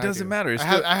 testosterone than it I doesn't do. matter. It's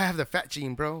I have the fat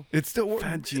gene, bro. It's still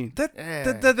Fat gene. that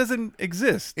Yeah. that doesn't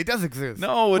exist. It does exist.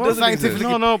 No, it Well, doesn't exist.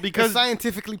 scientifically- No, it's because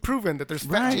scientifically proven that there's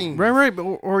fat genes. right.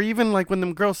 Or even like when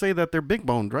them girls say that they're big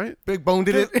boned, right? Big Bone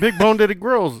did it. Big boned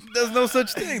girls. There's no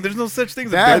such thing. There's no such thing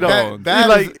as That, big that, bones. that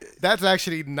Like- is- that's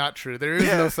actually not true. There is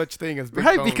no such thing as big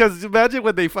Right, bone. because imagine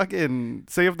when they fucking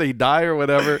say if they die or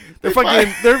whatever, they're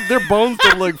fucking their bones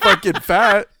don't look fucking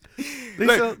fat. They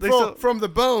Like, sell- from the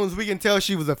bones, we can tell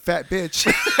she was a fat bitch.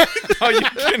 No, you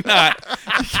cannot.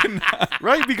 You cannot.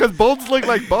 right, because bones look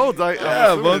like bones. I'm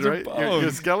assuming, bones are right? Your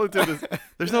bones. skeleton is.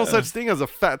 There's no such thing as a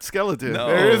fat skeleton. No.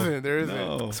 There isn't.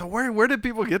 No. So where did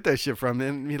people get that shit from?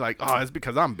 And be like, oh, it's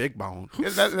because I'm big bone.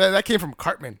 That came from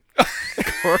Cartman.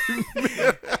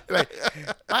 Like,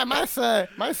 my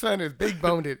son is big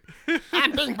boned.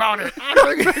 I'm big boned.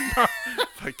 I'm big boned.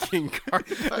 Fucking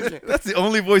Cartman. That's the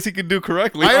only voice he can do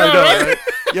correctly. I know, right? Right?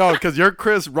 Yo, because you're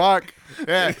Chris Rock.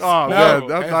 Yeah. Oh No, man,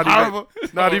 that's it's not horrible.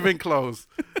 not even close.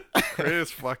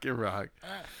 Chris fucking Rock.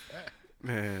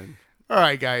 Man. All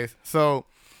right, guys. So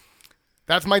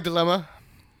that's my dilemma.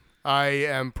 I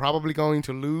am probably going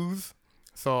to lose.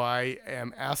 So I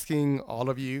am asking all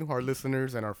of you, our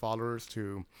listeners and our followers,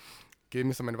 to give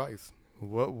me some advice.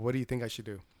 What do you think I should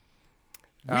do?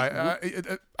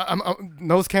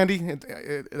 Nose candy,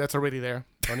 that's already there.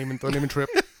 Don't even trip.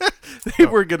 They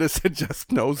were gonna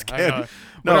suggest nose I candy.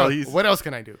 know. No, What else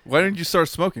can I do? Why didn't you start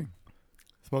smoking?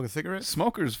 Smoking cigarettes?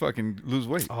 Smokers fucking lose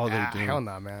weight. Oh, they do. Hell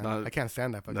no, man. No, I can't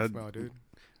stand that fucking that- smell, dude.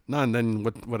 No, and then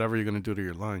whatever you're gonna do to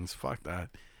your lungs, fuck that.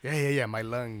 Yeah. My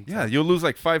lungs. Yeah, you'll lose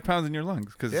like 5 pounds in your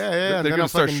lungs because Yeah, they're then gonna I'll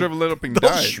start fucking- shriveling up and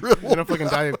die. Then I'll fucking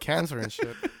die of cancer and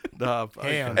shit. Nah, fuck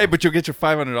Hell that. Hey, but you'll get your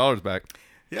 $500 back.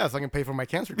 Yeah, so I can pay for my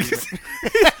cancer treatment.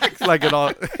 It's like it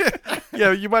all.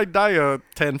 Yeah, you might die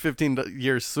 10, 15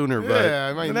 years sooner, but Yeah,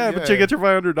 I might- but you yeah. get your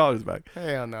 $500 back.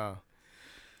 Hell no.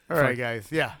 All right, guys.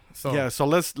 Yeah. So Yeah, so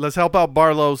let's help out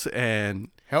Barlos and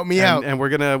help me out. and we're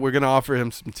gonna offer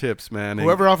him some tips, man. And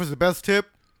Whoever offers the best tip,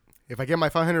 if I get my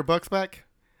 $500 back,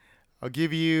 I'll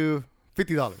give you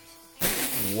 $50.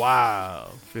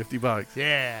 wow, $50.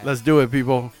 Yeah. Let's do it,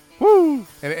 people. Woo!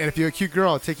 And if you're a cute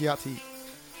girl, I'll take you out to eat.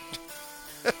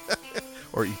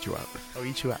 Or eat you out. I'll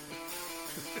eat you out.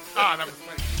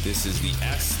 This is the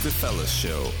Ask the Fellas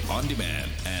show on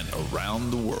demand and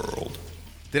around the world.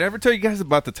 Did I ever tell you guys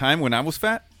about the time when I was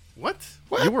fat? What?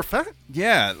 You were fat?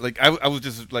 Yeah, like I was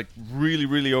just like really,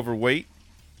 really overweight.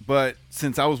 But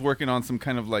since I was working on some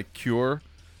kind of like cure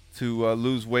to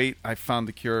lose weight, I found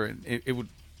the cure, and it would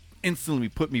instantly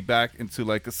put me back into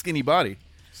like a skinny body.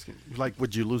 Like,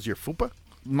 would you lose your fupa?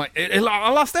 I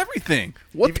lost everything.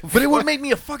 What the But it would fuck? make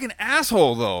me a fucking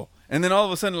asshole though. And then all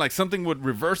of a sudden, like something would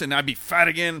reverse, and I'd be fat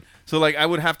again. So like I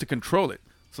would have to control it.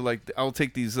 So like I'll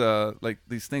take these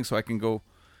these things so I can go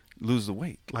lose the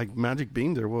weight. Like magic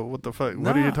beans or what the fuck?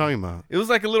 What are you Nah. talking about? It was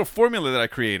like a little formula that I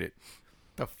created.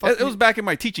 The fuck? It was back in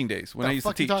my teaching days when I the used to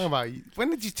fuck you teach. talking about? When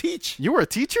did you teach? You were a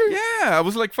teacher? Yeah, I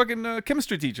was like fucking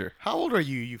chemistry teacher. How old are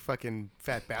you, you fucking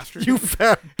fat bastard? You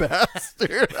fat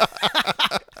bastard.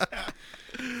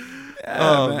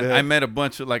 Oh man. man. I met a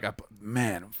bunch of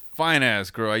fine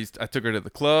ass girl. I took her to the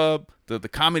club, the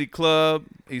comedy club.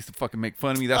 They used to fucking make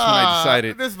fun of me. That's when I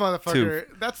decided. This motherfucker.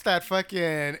 That's that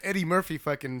fucking Eddie Murphy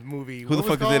fucking movie. Who the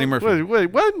fuck is Eddie Murphy? Wait,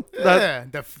 what? Yeah,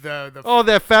 the Oh,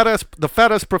 that the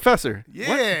fattest professor.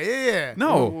 yeah.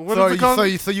 No, What so is it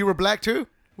called? so you were black too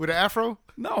with an afro?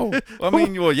 no. I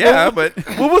mean, well, yeah, but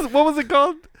What was it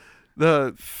called?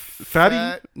 The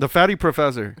fatty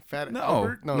professor. Fat No.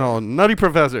 Albert? No, nutty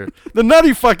professor. The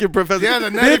nutty fucking professor. Yeah,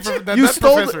 the nutty Bitch, the you nut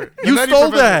stole professor. The You nutty stole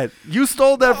professor. that. You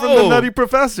stole that from the No. nutty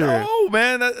professor. no,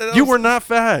 man, You were not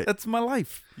fat. That's my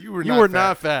life. You were You were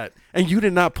not fat. And you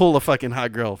did not pull a fucking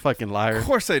hot girl. Fucking liar. Of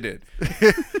course I did.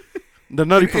 The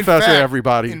Nutty Professor, fact-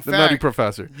 everybody. in The Nutty fact,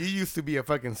 Professor. You used to be a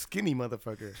fucking skinny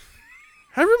motherfucker.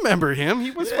 I remember him. He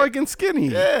was fucking skinny.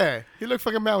 Yeah, he looked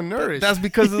fucking malnourished. That's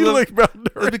because of He the, looked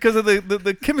malnourished. that's because of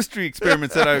the chemistry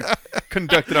experiments that I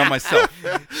conducted on myself.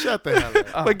 Shut the hell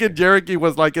up. Fucking Jericho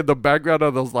was like in the background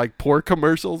of those like pork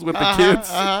commercials with the kids.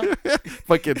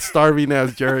 Fucking starving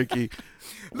ass Jericho.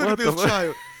 Look at this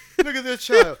child. Look at this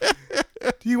child.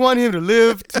 Do you want him to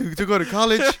live to go to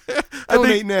college?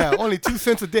 Donate now. Only 2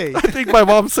 cents a day. I think my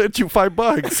mom sent you $5.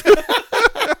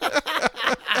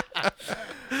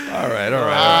 All right.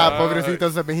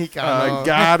 Pobrecitos de Mexicano.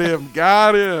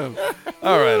 Got him.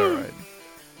 All right.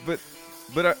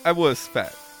 But I was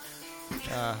fat.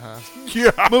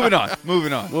 Yeah. Moving on.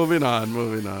 Moving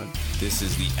on. This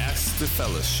is the Ask the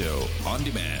Fellas show on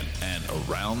demand and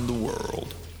around the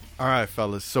world. All right,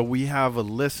 fellas. So we have a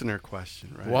listener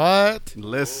question, right? What?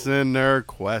 Listener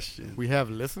question. We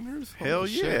have listeners? Hell Holy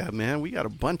yeah, shit. man. We got a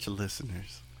bunch of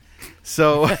listeners.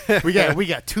 So We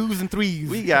got twos and threes.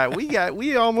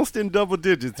 we almost in double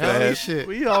digits, Holy man. shit.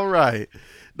 We all right.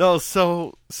 No,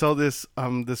 so this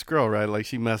girl, right? Like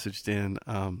she messaged in.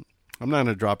 I'm not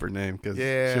gonna drop her name because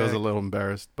she was a little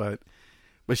embarrassed, but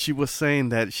she was saying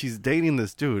that she's dating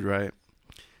this dude, right?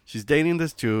 She's dating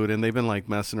this dude, and they've been like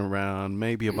messing around,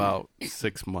 maybe about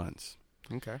 6 months,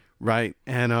 Okay. right?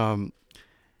 And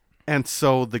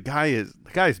so the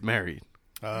guy's married.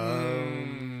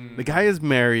 The guy is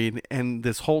married, and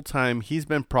this whole time he's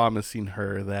been promising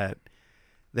her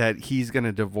that he's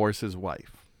gonna divorce his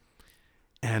wife.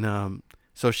 And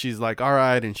so she's like, all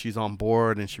right, and she's on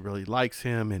board, and she really likes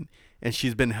him, and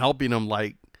she's been helping him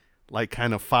like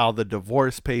kind of file the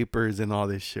divorce papers and all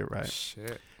this shit, right?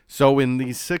 Shit. So in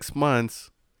these 6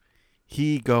 months,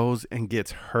 he goes and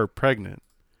gets her pregnant.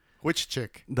 Which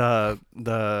chick? The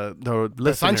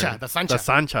listener, Sancha, the Sancha. the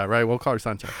Sancha, right? We'll call her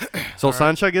Sancha. So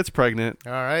Sancha gets pregnant,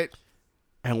 All right.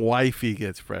 and wifey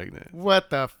gets pregnant. What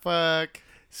the fuck?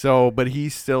 So, but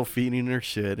he's still feeding her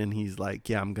shit, and he's like,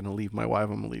 "Yeah, I'm gonna leave my wife.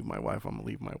 I'm gonna leave my wife. I'm gonna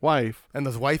leave my wife." And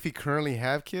does wifey currently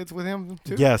have kids with him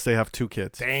too? Yes, they have 2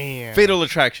 kids. Damn. Fatal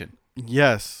Attraction.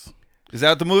 Yes. Is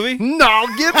that the movie? No,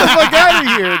 get the fuck out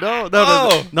of here!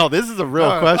 No. This is a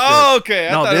real question. Oh, okay.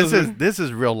 I No, thought it was this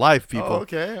is real life, people. Oh,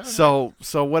 okay. So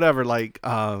whatever. Like,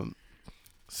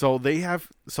 so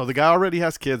the guy already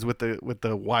has kids with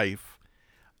the wife.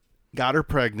 Got her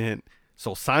pregnant.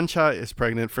 So Sancha is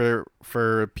pregnant. For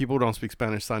people who don't speak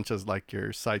Spanish, Sancha's like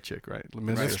your side chick, right?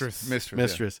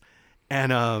 Mistress.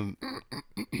 Yeah.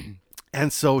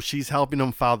 And so she's helping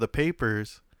him file the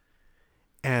papers.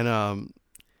 And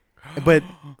but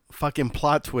fucking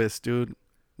plot twist, dude.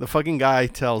 The fucking guy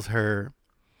tells her,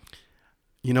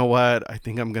 "You know what? I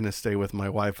think I'm gonna stay with my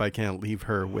wife. I can't leave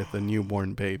her with a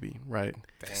newborn baby, right?"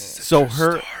 So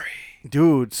her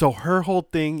whole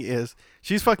thing is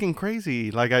she's fucking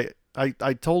crazy. Like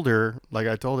I told her,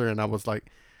 and I was like,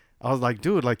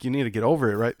 dude, like you need to get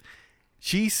over it, right?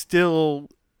 She's still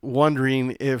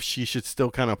wondering if she should still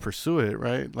kind of pursue it,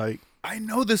 right? Like, I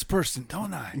know this person,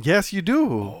 don't I? yes, you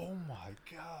do. Oh my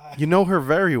god. You know her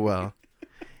very well.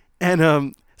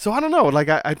 And so I don't know. Like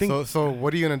I think So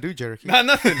what are you gonna do, Jericho?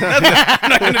 Nothing. I'm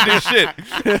not gonna do shit.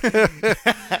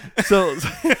 so.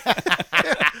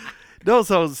 No,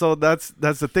 so that's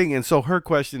the thing. And so her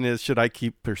question is, should I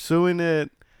keep pursuing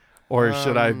it, or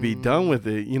should I be done with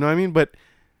it? You know what I mean? But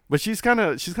she's kind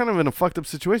of in a fucked up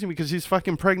situation because she's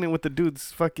fucking pregnant with the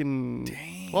dude's fucking.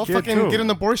 Dang. Well, kid fucking too. get an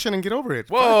abortion and get over it.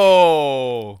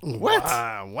 Whoa. What?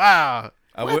 Wow.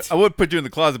 I would put you in the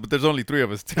closet, but there's only 3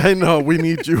 of us. I know we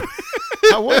need you.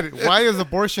 I would. Why is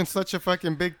abortion such a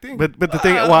fucking big thing? But the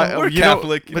thing, why we're you know,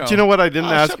 Catholic, you but know. you know what? I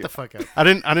didn't ask. Shut the fuck up. I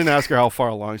didn't ask her how far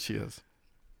along she is.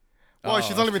 Well,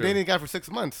 she's only that's been true. dating a guy for 6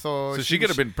 months, so she could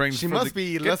have been pregnant She from must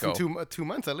the be less than get-go. 2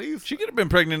 months at least. She could have been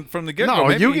pregnant from the get-go. No,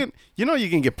 maybe. you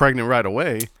can get pregnant right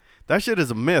away. That shit is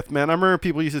a myth, man. I remember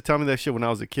people used to tell me that shit when I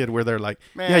was a kid, where they're like,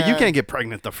 "Yeah, you Man, can't get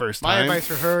pregnant the first My time." advice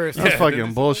for her is That's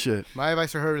fucking bullshit. my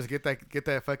advice for her is get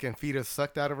that fucking fetus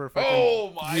sucked out of her fucking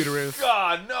Oh my uterus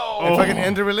god, no. and fucking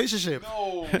end the relationship.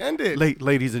 No. End it.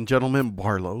 Ladies and gentlemen,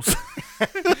 Barlow's.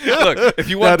 Look, if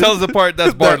you want to tell us apart,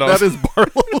 that's Barlow's. that is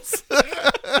Barlow's.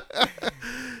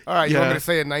 All right, you want Yeah. me to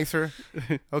say it nicer?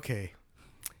 Okay.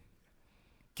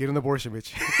 Get an abortion,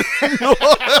 bitch.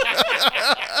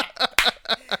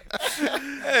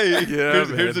 Hey, Yeah, here's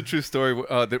man. a true story.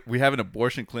 That we have an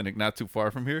abortion clinic not too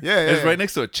far from here. Yeah, yeah, It's yeah. right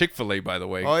next to a Chick-fil-A, by the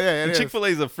way. Oh, yeah, it and is. Chick-fil-A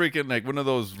is a freaking, like, one of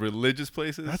those religious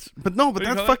places. But What do you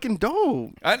that's call it? fucking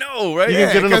dope. I know, right? You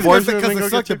can get an Because abortion and they then go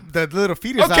suck get the little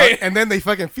fetus Okay. out, and then they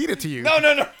fucking feed it to you.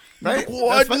 No. Right?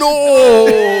 What? That's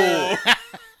No.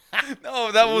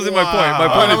 No, that wasn't my point. My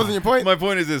Wow. point That is, wasn't your point? My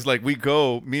point is like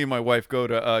me and my wife go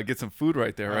to get some food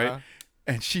right there, right? Uh-huh.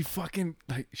 And she fucking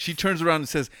she turns around and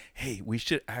says, "Hey, we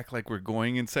should act like we're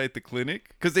going inside the clinic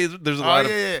because there's a lot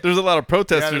of there's a lot of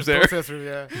protesters there Protesters,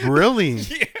 yeah. Really?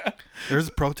 yeah, There's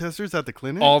protesters at the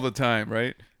clinic? all the time,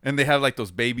 right? And they have like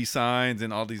those baby signs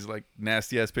and all these like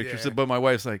nasty ass pictures. Yeah. But my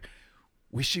wife's like,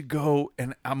 we should go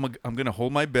and I'm gonna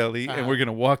hold my belly and we're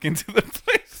gonna walk into the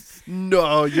place.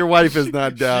 No, your wife is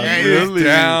not down. She Really? is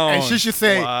down. And she should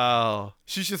say, Wow.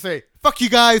 "Fuck you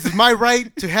guys! It's my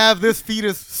right to have this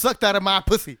fetus sucked out of my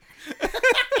pussy."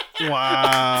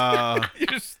 Wow.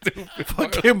 You're stupid.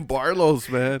 Fucking Barlow's,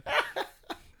 man.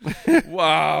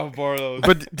 Wow, Barlow.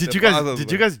 But did you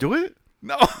guys do it?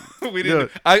 No, we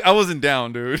didn't. I wasn't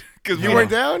down, dude. Cause You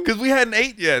weren't down? Because we hadn't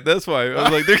ate yet. That's why. I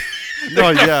was like, they're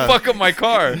No, gonna yeah. fuck up my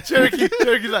car.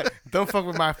 Cherokee's like, "Don't fuck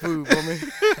with my food, woman."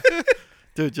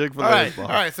 Dude, Chick-fil-A. All right, is bomb.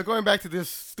 all right. So going back to this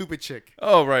stupid chick.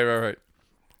 Oh, right.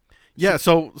 Yeah,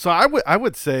 so I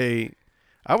would say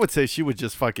she would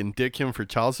just fucking dick him for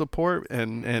child support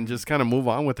and just kind of move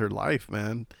on with her life,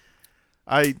 man.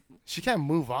 She can't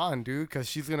move on, dude, because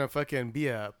she's gonna fucking be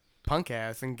a punk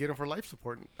ass and get him for life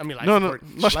support. I mean, life No, support.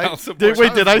 no, child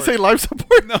support. Did I say life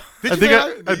support? No. Did I you think say I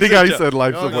life- think I said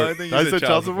life Okay. support. I think you I said said child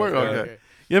child support. support. Okay. Okay.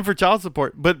 Yeah, for child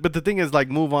support. But the thing is, like,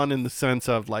 move on in the sense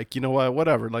of, like, you know what,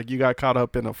 whatever. Like, you got caught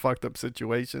up in a fucked up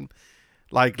situation.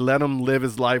 Like, let him live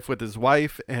his life with his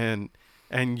wife, and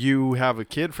you have a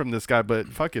kid from this guy. But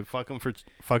fuck him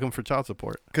for child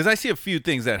support. Because I see a few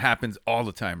things that happens all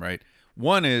the time, right?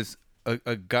 One is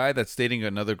a guy that's dating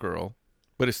another girl,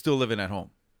 but is still living at home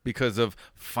because of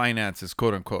finances,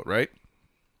 quote unquote, right?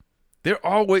 They're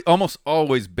almost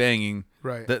always banging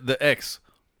Right. the ex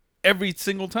every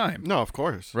single time. No, of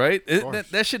course. Right? course.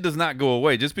 That shit does not go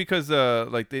away. Just because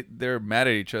like they're mad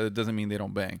at each other doesn't mean they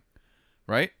don't bang.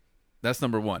 Right? That's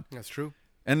number one. That's true.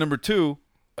 And number two,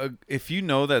 if you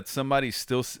know that somebody's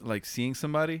still like seeing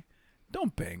somebody,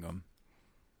 don't bang them.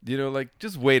 You know, like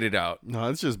just wait it out. No,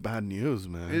 it's just bad news,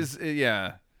 man.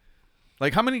 Yeah.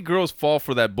 Like how many girls fall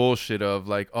for that bullshit of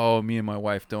like, oh, me and my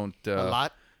wife don't A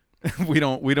lot. we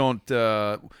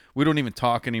don't even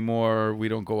talk anymore. We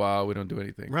don't go out. We don't do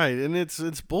anything. Right, and it's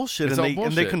bullshit, It's and all they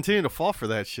bullshit. continue to fall for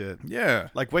that shit. Yeah.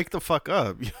 Like, wake the fuck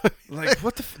up. Like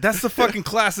what the? That's the fucking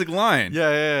classic line.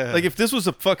 yeah. Like if this was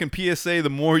a fucking PSA, the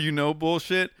more you know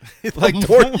bullshit. the Like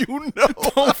more don't- you know.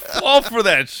 Don't fall for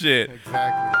that shit.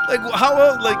 Exactly. Like how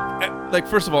else? Like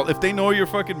first of all, if they know you're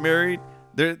fucking married,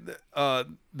 they're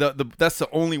that's the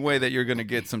only way that you're gonna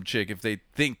get some chick if they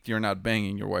think you're not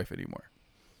banging your wife anymore.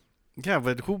 Yeah,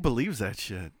 but who believes that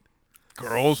shit?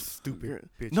 Girls. Stupid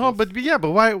bitches. No,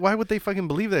 but why would they fucking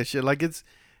believe that shit? Like it's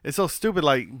so stupid.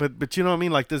 Like, but you know what I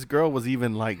mean? Like this girl was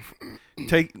even like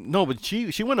but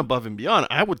she went above and beyond.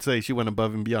 I would say she went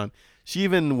above and beyond. She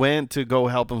even went to go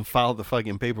help him file the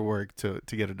fucking paperwork to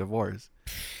get a divorce.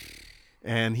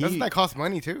 And doesn't that cost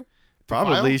money too?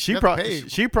 probably You have to pay.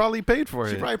 she probably paid for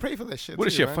She it. probably paid for that shit. What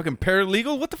is too, she, a man. fucking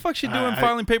paralegal? What the fuck she doing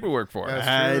filing paperwork for? That's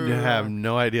I true. have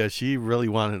no idea. She really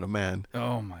wanted a man.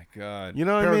 Oh my god. You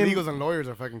know what I mean? Paralegals and lawyers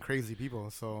are fucking crazy people.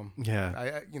 So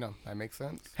Yeah. that makes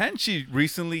sense. Hadn't she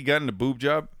recently gotten a boob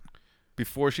job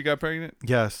before she got pregnant?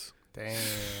 Yes. Damn.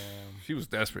 She was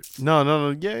desperate. No.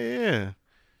 Yeah.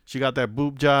 She got that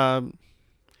boob job.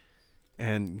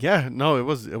 And yeah, no, it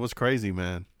was crazy,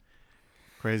 man.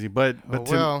 Crazy. But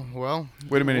well.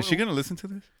 Wait a minute. Is she gonna listen to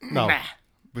this? no.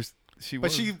 But she.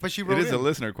 But was. she wrote It is a in.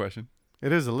 listener question.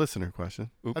 It is a listener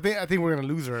question. I think we're gonna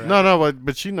lose her. No,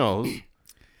 but she knows.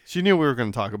 She knew we were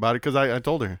going to talk about it because I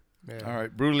told her. Yeah. All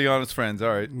right, brutally honest friends. All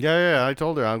right. Yeah, I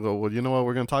told her. I'll go. Well, you know what?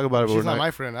 We're going to talk about it. But She's not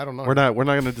my friend. I don't know. We're not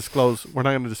going to disclose. We're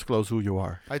not going to disclose who you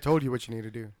are. I told you what you need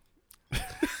to do.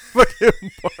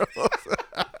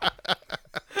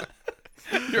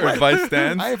 Your advice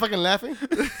stands. I ain't fucking laughing.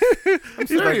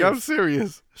 He's like, I'm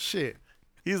serious. Shit.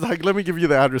 He's like, let me give you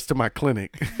the address to my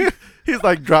clinic. He's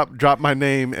like, drop my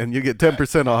name and you get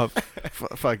 10% off.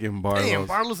 Fucking Barlos. Damn,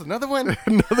 Barlow's another one.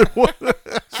 Another one.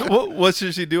 So what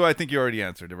should she do? I think you already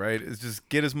answered it, right? Is just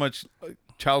get as much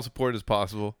child support as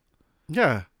possible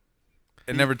Yeah.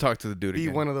 and never talk to the dude Be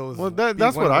again. one of those. Well, be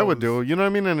that's one what of I would those. do. You know what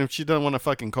I mean? And if she doesn't want to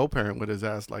fucking co-parent with his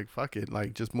ass, like, fuck it.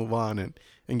 Like, just move on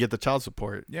and get the child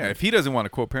support. Yeah, if he doesn't want to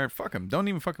co-parent, fuck him. Don't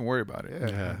even fucking worry about it.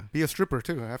 Yeah. Be a stripper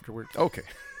too afterwards. Okay.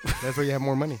 That's where you have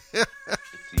more money. It's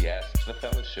the Ask the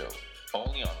Fellas Show,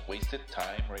 only on Wasted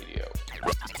Time Radio.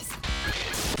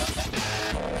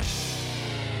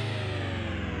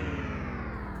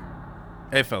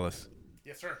 Hey, fellas.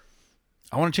 Yes, sir.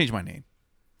 I want to change my name.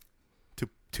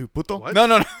 To puto. What? No,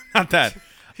 not that.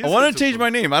 I want said to change my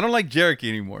name. I don't like Jericho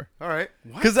anymore. All right.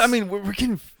 Because, I mean, we're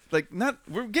getting like not.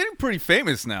 We're getting pretty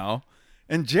famous now,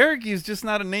 and Cherokee is just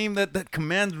not a name that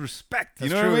commands respect. You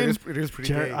That's know true. what I mean? It is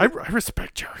pretty gay. I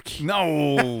respect Cherokee.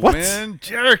 No, What? man,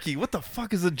 Cherokee. What the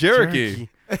fuck is a Cherokee?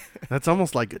 That's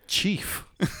almost like a chief.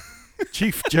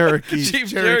 Chief Cherokee. Chief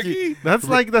Cherokee. That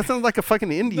sounds like a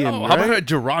fucking Indian. No, right? how about a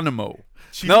Geronimo?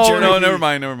 Chief No, Cherokee. never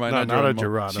mind. No, Not not a Geronimo.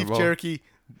 Geronimo. Chief Cherokee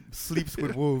sleeps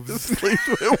with wolves. Sleeps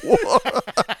with wolves.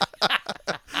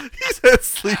 He said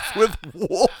sleeps with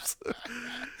wolves.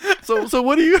 So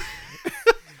what do you?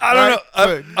 I don't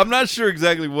Right, know. I'm not sure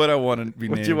exactly what I want to be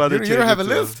What named. you want to You change don't have a it to?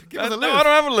 list? Give us a No, list. I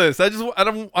don't have a list.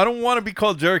 I don't want to be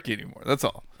called Cherokee anymore. That's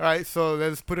all. All right, so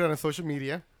let's put it on social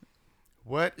media.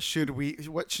 What should Oh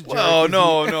Cherokees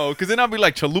no, because then I'll be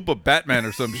like Chalupa Batman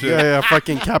or some shit. Yeah,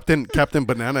 fucking Captain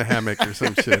Banana Hammock or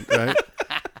some shit, right?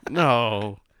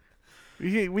 No,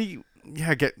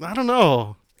 I don't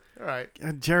know. All right.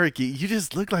 Cherokee, you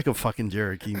just look like a fucking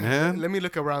Cherokee, man. Let me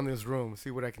look around this room,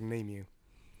 see what I can name you.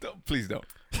 Please don't.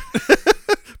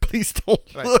 Please don't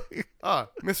Right. look.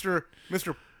 Mr.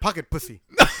 Pocket Pussy.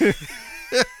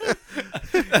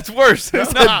 That's worse.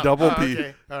 It's not. Double P.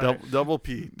 okay. All right. Double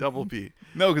P.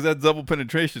 No, because that's double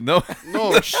penetration. No.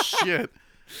 No shit.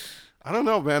 I don't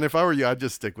know, man. If I were you, I'd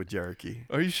just stick with Cherokee.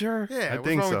 Are you sure? Yeah, what's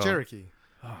think wrong with so. Cherokee?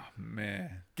 Man.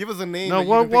 Give us a name No, that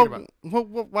you've been thinking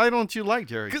about. why don't you like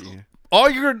Cherokee? All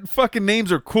your fucking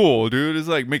names are cool, dude. It's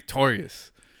like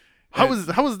Victorious. How is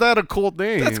that a cool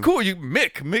name? That's cool.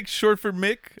 Mick's short for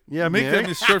Mick. Yeah, Mick. Mick. That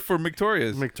is short for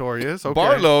Victorious. Victorious. Okay.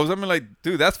 Barlow's. I mean, like,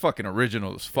 dude, that's fucking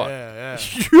original as fuck. Yeah.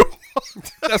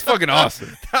 That's fucking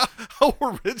awesome. How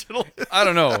original. I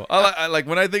don't know. I like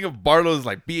when I think of Barlow's,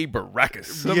 like B.A.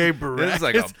 Baracus. B.A. It's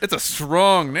like it's a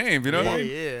strong name. You know what I mean?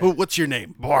 Yeah. What's your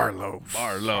name? Barlow.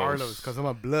 Barlow's. because I'm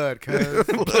a blood, cuz.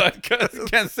 Blood cuz.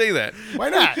 Can't say that. Why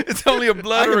not? It's only a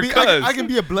blood or a cuz. I can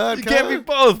be a blood, You cuz. can't be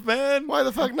both, man. Why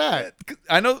the fuck not?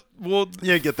 I know. Well,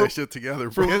 Yeah, get that shit together,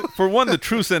 bro. for one, the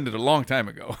truce ended a long time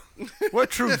ago. What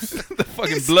truce? The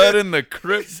fucking blood in the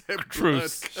crypt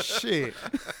truce. Shit.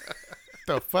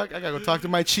 The fuck? I gotta go talk to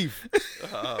my chief.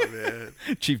 Oh man,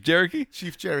 Chief Cherokee.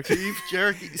 Chief Cherokee.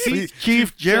 Cherokee. See,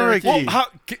 Chief Cherokee. Well,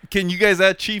 can you guys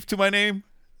add Chief to my name?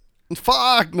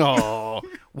 Fuck no.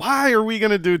 Why are we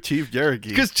gonna do Chief Cherokee?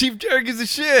 Because Chief Cherokee's the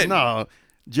shit. No,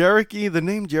 Cherokee. The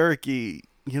name Cherokee.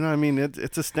 You know what I mean? It's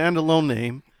a standalone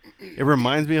name. It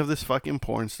reminds me of this fucking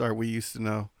porn star we used to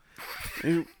know.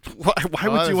 Why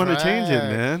would you want to change it, right.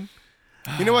 man?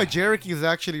 You know what? Cherokee is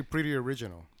actually pretty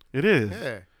original. It is.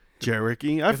 Yeah.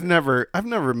 Cherokee. I've never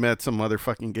met some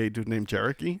motherfucking gay dude named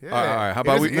Cherokee. Yeah. All right, how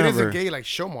about it we is never- a gay like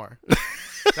Shomar.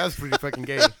 That's pretty fucking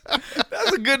gay.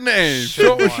 That's a good name.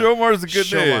 Shomar. Shomar's a good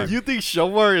Shomar. name. You think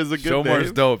Shomar is a good Shomar's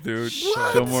name? dope, dude.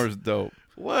 What? Shomar's dope.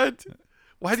 What?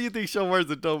 Why do you think Shomar is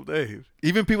a dope name?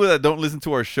 Even people that don't listen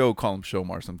to our show call him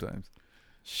Shomar sometimes.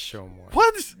 Shomar.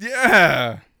 What?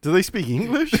 Yeah. Do they speak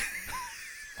English?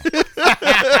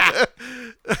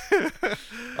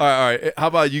 All right. How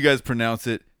about you guys pronounce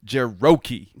it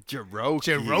Cherokee? Cherokee.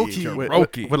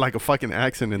 Cherokee. With like a fucking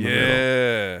accent in the middle.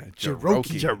 Yeah.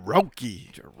 Cherokee. Cherokee.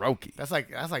 Cherokee. That's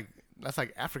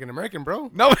like African American, bro.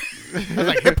 No. That's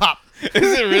like hip hop.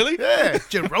 Is it really? Yeah.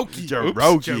 Cherokee.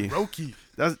 Cherokee. Cherokee.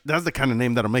 That's the kind of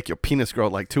name that'll make your penis grow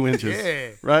like 2 inches.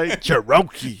 Yeah. Right?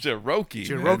 Cherokee. Cherokee.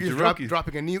 Cherokee's man.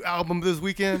 dropping a new album this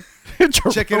weekend.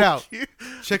 Cherokee. Check it out.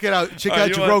 Check it out. Check All right, out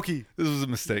you know what? Cherokee. This was a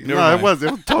mistake. No, Never mind. it was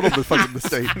a total fucking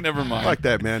mistake. Never mind. Fuck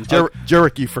that, man.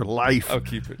 Cherokee for life. I'll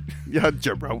keep it. Yeah,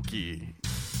 Cherokee.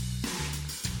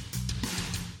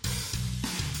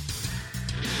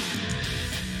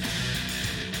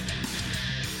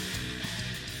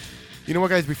 You know what,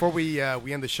 guys? Before we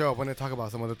end the show, I want to talk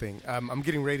about some other thing. I'm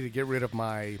getting ready to get rid of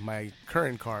my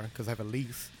current car because I have a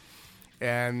lease.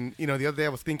 And the other day I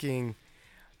was thinking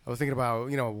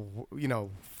about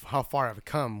how far I've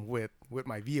come with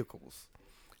my vehicles.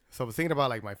 So I was thinking about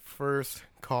like my first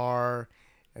car,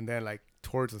 and then like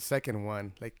towards the second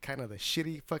one, like kind of the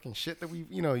shitty fucking shit that we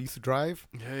used to drive.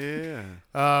 Yeah.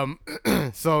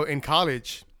 So in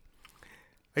college,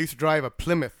 I used to drive a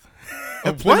Plymouth.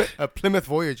 What? A Plymouth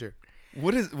Voyager.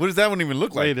 What does that one even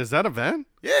look like? Wait, is that a van?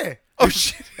 Yeah. Oh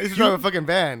shit. I used to drive a fucking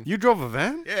van. You drove a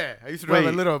van? Yeah, I used to drive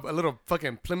Wait. a little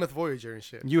fucking Plymouth Voyager and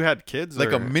shit. You had kids? Like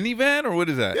or? a minivan or what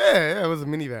is that? Yeah, it was a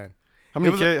minivan. How It many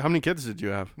was how many kids did you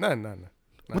have? None.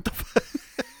 What the fuck?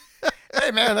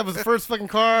 Hey man, that was the first fucking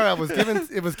car I was given.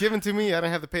 It was given to me. I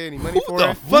didn't have to pay any money for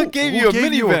the it. fuck gave you a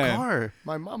gave you minivan? a car?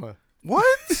 My mama.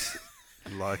 What?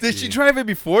 Lucky. Did she drive it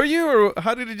before you, or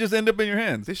how did it just end up in your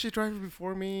hands? Did she drive it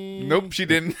before me? Nope, she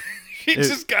didn't. He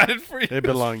just got it for you. It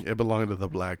belonged to the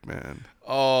black man.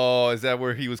 Oh, is that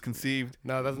where he was conceived?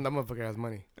 No, that motherfucker has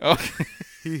money. Okay.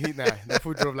 That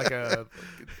fool drove like a,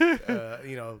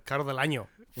 carro del año.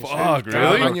 Fuck, Carro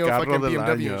del really? año, Carro fucking del BMW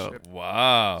and año. shit.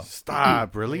 Wow.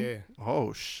 Stop, really? Yeah.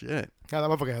 Oh shit. Yeah, that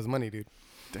motherfucker has money, dude.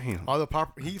 Damn. All the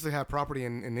he used to have property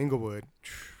in Inglewood.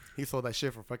 He sold that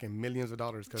shit for fucking millions of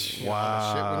dollars because all that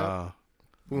shit went up. Wow.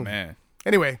 Boom. Man.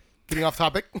 Anyway, getting off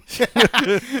topic.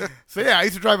 So yeah, I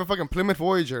used to drive a fucking Plymouth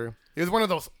Voyager. It was one of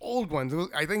those old ones.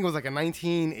 I think it was like a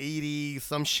 1980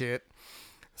 some shit.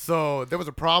 So there was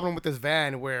a problem with this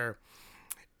van where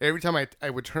every time I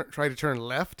would try to turn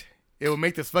left, it would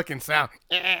make this fucking sound.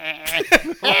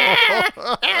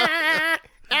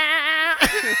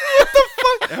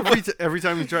 Every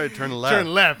time you try to turn left.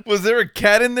 Turn left. Was there a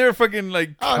cat in there fucking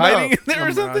like hiding in there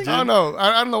or something? I don't know.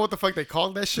 I don't know what the fuck they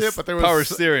called that shit, but there was Power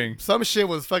steering. Some shit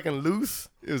was fucking loose.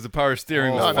 It was the power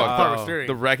steering. Oh, was No, fucked power up. steering.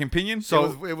 The rack and pinion?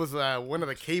 So- it was one of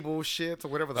the cable shits or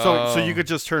whatever. The So you could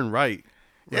just turn right.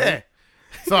 yeah.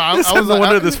 So I was no like,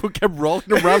 wonder this fool kept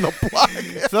rolling around the block.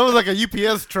 so it was like a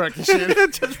UPS truck and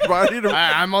shit. Just riding around.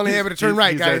 I'm only able to turn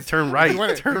right, He guys. said, turn right. You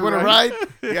want to Turn ride?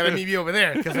 You gotta meet me over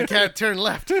there because I can't turn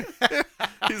left.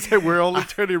 He said, we're only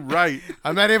turning right.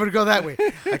 I'm not able to go that way.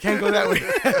 I can't go that way.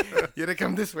 You gotta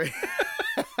come this way.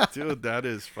 Dude, that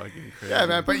is fucking crazy. Yeah,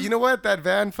 man. But you know what? That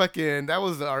van, that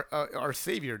was our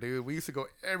savior, dude. We used to go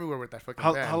everywhere with that fucking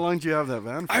van. How long did you have that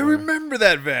van for? I remember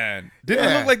that van. Didn't it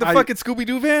Yeah. look like the I- fucking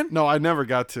Scooby-Doo van? No, I never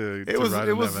got to It was ride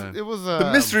in that van. The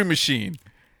Mystery Machine.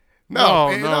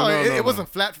 No, No, it wasn't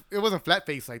flat. It wasn't flat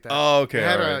face like that. Oh, okay, It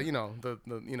had alright.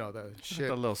 the shit.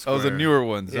 The little Oh, the square. newer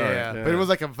ones. Yeah, All right. Yeah. but it was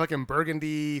like a fucking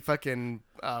burgundy, fucking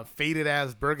faded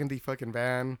ass burgundy fucking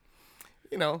van.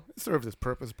 You know, it served its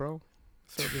purpose, bro.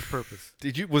 Served its purpose.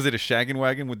 Was it a shaggin'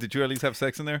 wagon? Did you at least have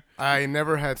sex in there? I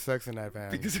never had sex in that van.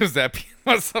 Because it was that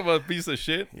a piece of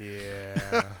shit.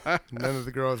 Yeah, none of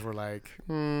the girls were like,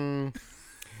 I'm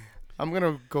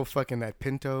gonna go fuck in that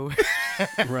Pinto.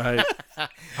 Right.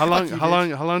 How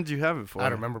long did you have it for? I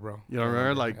don't remember, bro. You don't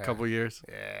remember? Like a couple years?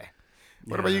 Yeah.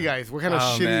 What about you guys? What kind of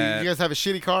Oh, shitty? man. You guys have a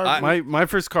shitty car? My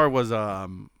first car was it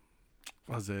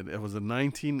was a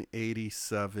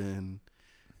 1987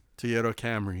 Toyota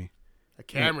Camry. a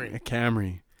Camry. A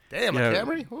Camry. Damn, Yeah. a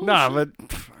Camry? Oh, Nah, shit.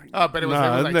 but Oh, but it was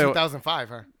Nah, like they- 2005,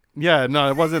 huh? yeah, no,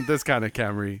 it wasn't this kind of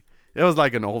Camry. It was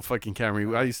like an old fucking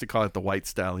Camry. I used to call it the White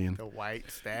Stallion. The White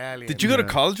Stallion. Did you go to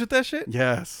college with that shit?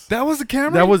 Yes. That was a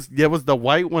Camry? That was the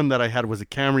white one that I had was a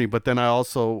Camry, but then I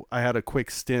had a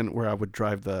quick stint where I would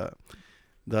drive the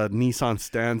Nissan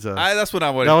Stanza. That's what I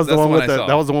wanted. that was the one with I saw.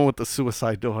 that was the one with the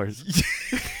suicide doors.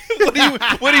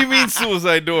 What do you mean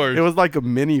suicide doors? It was like a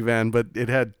minivan, but it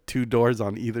had two doors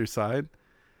on either side,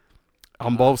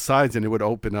 on both sides, and it would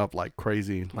open up like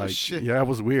crazy. Like, shit. yeah, it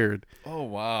was weird. Oh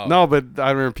wow. No, but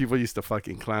I remember people used to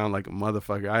fucking clown like a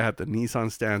motherfucker. I had the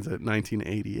Nissan Stanza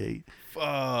 1988,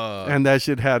 Fuck. and that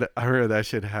shit had. I heard that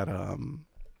shit had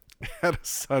had a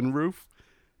sunroof,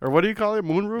 or what do you call it,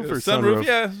 moonroof or sunroof?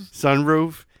 Yeah.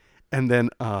 sunroof, and then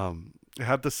it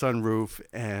had the sunroof,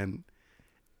 and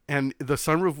the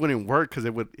sunroof wouldn't work because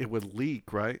it would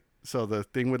leak, right? So the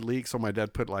thing would leak. So my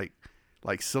dad put like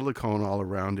silicone all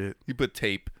around it. You put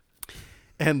tape.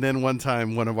 And then one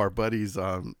time, one of our buddies,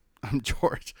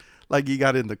 George, like he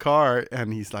got in the car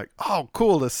and he's like, "Oh,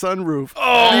 cool, the sunroof."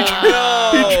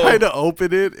 Oh He tried to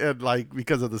open it, and like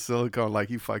because of the silicone, like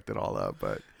he fucked it all up.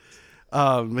 But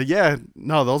yeah,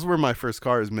 no, those were my first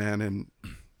cars, man, and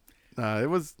it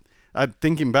was.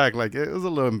 Thinking back, like it was a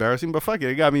little embarrassing, but fuck it,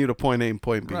 it got me to point A and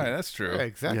point B. Right, that's true. Yeah,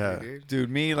 exactly, Yeah. dude. Dude,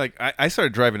 me, like, I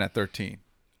started driving at 13.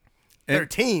 And-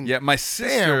 13? Yeah, my Damn,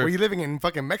 sister. were you living in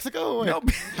fucking Mexico? No,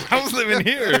 I was living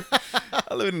here.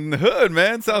 I live in the hood,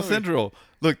 man, South Central.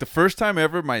 Look, the first time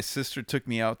ever my sister took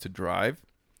me out to drive,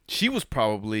 she was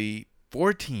probably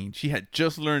 14. She had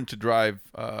just learned to drive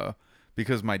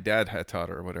because my dad had taught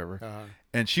her or whatever.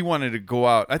 And she wanted to go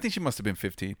out. I think she must have been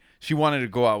 15. She wanted to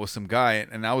go out with some guy,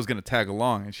 and I was going to tag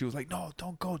along. And she was like, "No,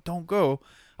 don't go.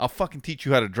 I'll fucking teach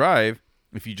you how to drive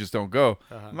if you just don't go."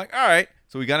 I'm like, "All right."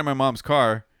 So we got in my mom's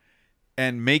car,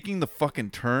 and making the fucking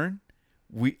turn,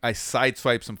 I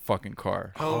sideswiped some fucking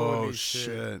car. Holy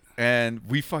shit. And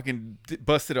we fucking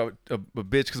busted out a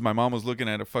bitch because my mom was looking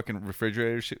at a fucking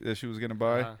refrigerator that she was going to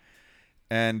buy.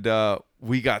 And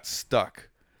we got stuck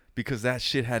because that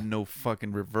shit had no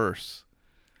fucking reverse.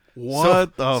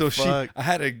 What the fuck?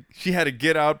 She had to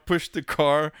get out, push the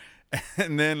car,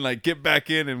 and then like get back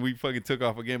in, and we fucking took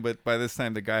off again. But by this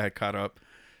time, the guy had caught up,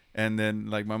 And then,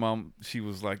 like, my mom, she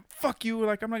was like, fuck you.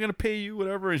 Like, I'm not going to pay you,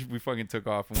 whatever. And we fucking took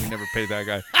off, and we never paid that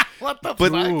guy. What the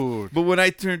But, fuck? but when I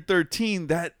turned 13,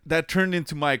 that turned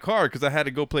into my car because I had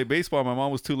to go play baseball. My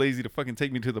mom was too lazy to fucking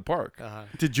take me to the park.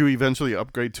 Did you eventually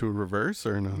upgrade to a reverse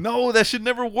or no? No, that shit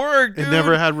never worked, dude. It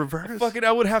never had reverse? Fucking,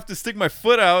 I would have to stick my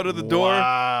foot out of the door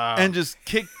Wow. and just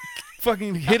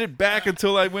fucking hit it back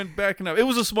until I went back. And it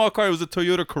was a small car. It was a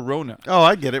Toyota Corona. Oh,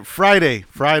 I get it. Friday.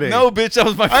 No, bitch, that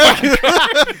was my fucking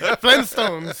car.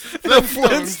 Flintstones. The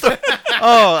Flintstones.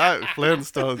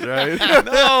 Flintstones, right?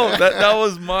 No, that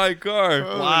was my car.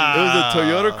 Wow. It was a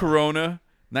Toyota Corona,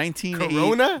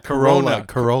 1980. Corona?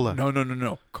 Corolla.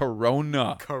 No.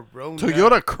 Corona. Corona.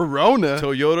 Toyota Corona.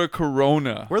 Toyota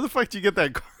Corona. Where the fuck did you get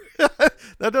that car?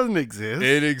 That doesn't exist.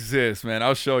 It exists, man.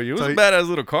 I'll show you. It was a Toy- badass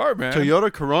little car, man.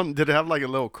 Toyota Corona. Did it have like a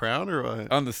little crown or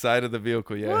what? On the side of the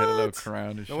vehicle, yeah, it had a little What? crown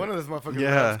and shit. No wonder this motherfucker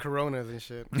Yeah. loves Coronas and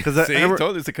shit. Because See,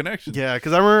 totally, it's a connection. Yeah,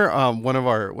 because I remember one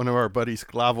of our buddies,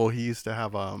 Clavo, he used to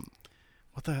have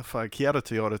what the fuck? He had a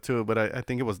Toyota too, but I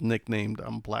think it was nicknamed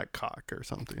Black Cock or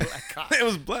something. It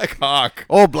was Black Hawk.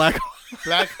 Oh, Black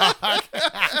Black Hawk.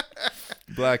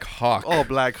 Black Hawk. Oh,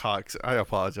 Black Hawks. I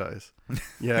apologize.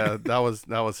 Yeah, that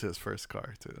was his first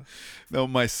car too. No,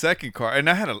 my second car, and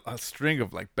I had a string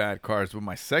of like bad cars, but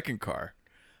my second car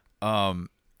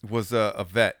was a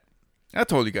Vet. I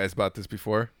told you guys about this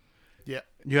before. Yeah.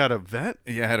 You had a Vet,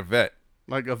 Yeah, I had a Vet.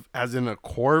 like as in a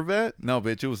Corvette. No,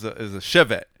 bitch, it was a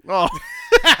Chevette. Oh,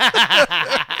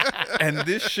 And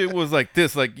this shit was like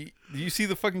this. Like, you see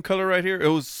the fucking color right here? It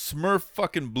was Smurf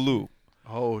fucking blue.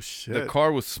 oh shit. The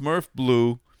car was Smurf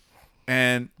blue,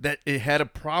 and that it had a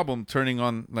problem turning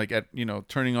on, like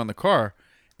turning on the car.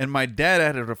 And my dad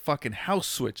added a fucking house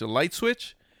switch, a light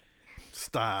switch,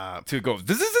 Stop. to go.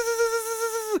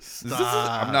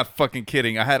 Stop. I'm not fucking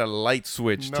kidding. I had a light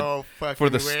switch No fucking for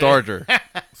the way. starter.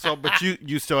 So, but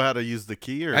you still had to use the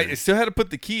key, or I still had to put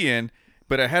the key in,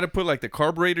 but I had to put like the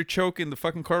carburetor choke in the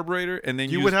fucking carburetor, and then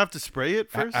you would have to spray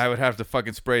it first. I would have to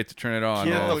fucking spray it to turn it on.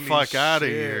 Get the Holy fuck out of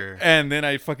shit. here, And then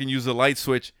I fucking use the light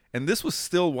switch, and this was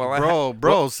still while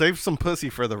bro. Save some pussy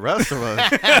for the rest of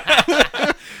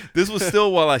us. This was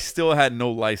still while I still had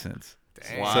no license.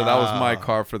 Damn. So that was my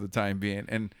car for the time being,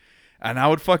 and I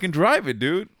would fucking drive it,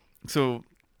 dude. So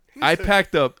I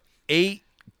packed up 8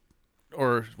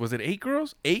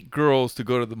 girls? 8 girls to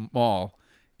go to the mall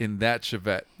in that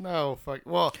Chevette No fuck.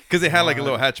 Well, because it had like a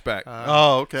little hatchback.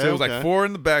 Oh, okay. So it was okay. like 4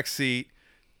 in the back seat,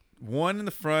 1 in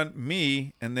the front,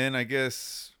 me, and then I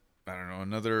guess I don't know,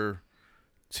 another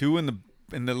 2 in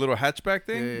the little hatchback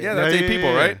thing. Yeah, that's 8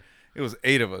 people, right? It was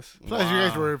 8 of us. plus you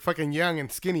guys were fucking young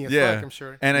and skinny as Yeah, fuck, I'm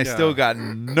sure. and I Yeah. still got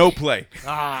no play.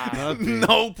 Nothing.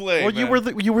 No play. Well,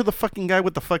 man. you were the fucking guy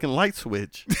with the fucking light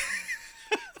switch.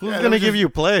 Who's Yeah, they gonna were give just- you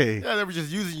play? Yeah, they were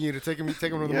just using you to take him to the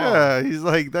mall. Yeah, he's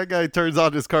like that guy turns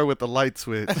on his car with the light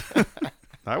switch.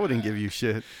 I wouldn't give you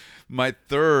shit. My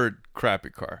third crappy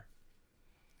car.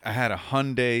 I had a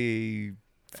Hyundai.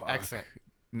 Accent.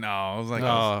 No, it was like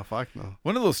No, fuck no.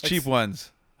 one of those cheap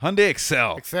ones. Hyundai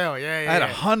Excel. Excel, yeah. I had a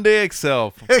Hyundai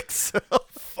Excel. Excel.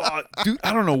 Fuck, dude,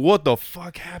 I don't know what the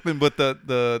fuck happened, but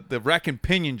the rack and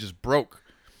pinion just broke.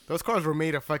 Those cars were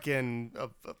made of fucking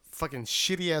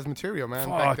shitty ass material, man.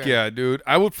 back Fuck then. yeah, dude.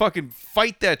 I would fucking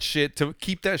fight that shit to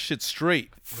keep that shit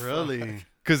straight. Really?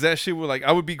 Cause that shit would like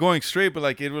I would be going straight, but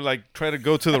like it would like try to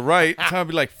go to the right. So I'd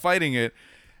be like fighting it,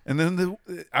 and then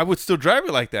I would still drive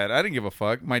it like that. I didn't give a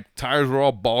fuck. My tires were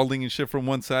all balding and shit from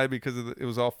one side because it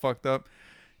was all fucked up.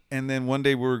 And then one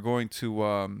day we were going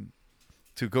to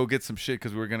go get some shit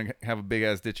because we were gonna have a big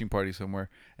ass ditching party somewhere,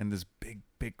 and this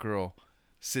big girl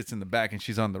sits in the back and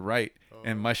she's on the right,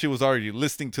 and my shit was already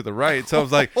listing to the right. So I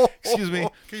was like, "Excuse me,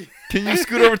 can you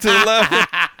scoot over to the left?"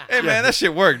 Hey man, that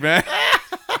shit worked, man.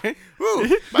 Woo,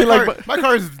 my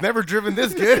car's never driven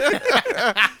this good.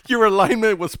 Your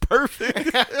alignment was perfect.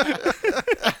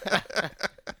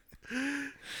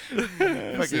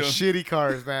 Fucking shitty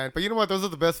cars, man. But you know what? Those are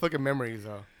the best fucking memories,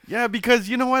 though. Yeah, because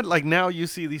you know what? Like now you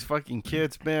see these fucking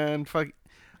kids, man. Fuck,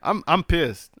 I'm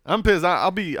pissed. I'm pissed.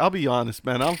 I'll be honest,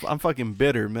 man. I'm fucking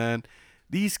bitter, man.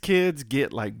 These kids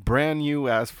get like brand new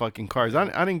ass fucking cars. I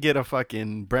didn't get a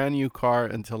fucking brand new car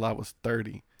until I was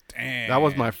 30. Damn. That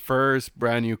was my first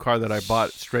brand new car that I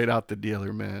bought straight out the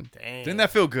dealer, man. Dang. Didn't that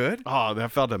feel good? Oh,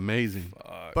 that felt amazing.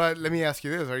 But let me ask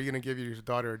you this: are you gonna give your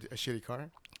daughter a shitty car?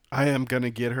 I am gonna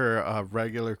get her a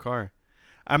regular car.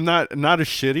 I'm not a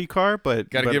shitty car, but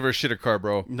Gotta but give her a shitter car,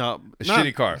 bro. no A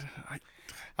shitty car.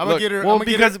 I'm gonna get her. Well, I'm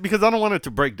gonna get her. because I don't want it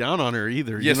to break down on her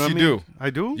either. Yes, know what you I mean? do. I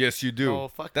do? Yes, you do. Oh,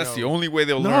 fuck That's no. the only way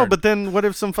they'll learn. No, but then what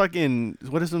if some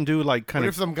dude like kind What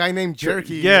of if some guy named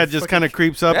Cherokee? yeah, is just fucking- kind of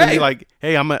creeps up and Hey. be like,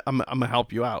 "Hey, I'm gonna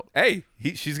help you out." Hey,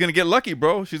 she's gonna get lucky,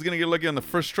 bro. She's gonna get lucky on the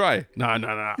first try. No, I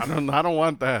don't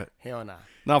want that. Hell nah.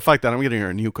 No, fuck that. I'm getting her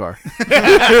a new car.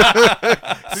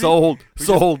 Sold.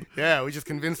 Yeah, we just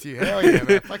convinced you. Hell yeah,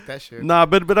 man. Fuck that shit. Nah,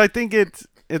 but I think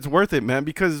it's worth it, man,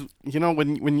 because you know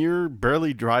when you're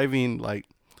barely driving, like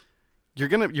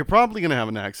you're probably gonna have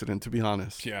an accident, to be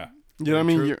honest. Yeah. You know what I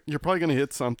mean? true. You're probably gonna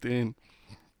hit something,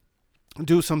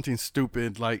 do something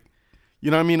stupid, like you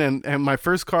know what I mean. And my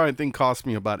first car, I think, cost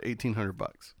me about $1,800.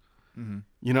 Mm-hmm.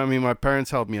 You know what I mean? My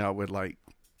parents helped me out with like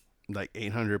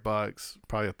 $800,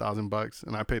 probably $1,000,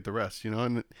 and I paid the rest. You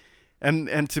know,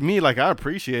 and to me, like I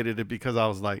appreciated it because I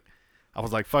was like,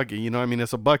 fuck it. You know what I mean?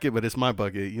 It's a bucket, but it's my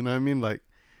bucket. You know what I mean? Like,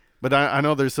 but I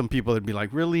know there's some people that'd be like,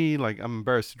 really? Like, I'm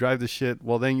embarrassed to drive this shit.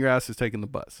 Well, then your ass is taking the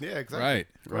bus. Yeah, exactly. Right.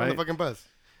 Go on the fucking bus.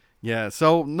 Yeah.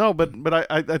 So no, but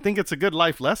I think it's a good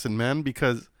life lesson, man,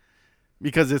 because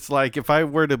it's like if I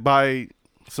were to buy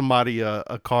somebody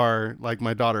a car, like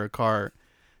my daughter a car,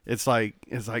 it's like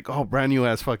oh, brand new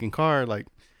ass fucking car, like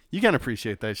you can't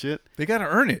appreciate that shit. They gotta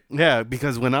earn it. Yeah,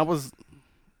 because when I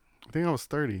think I was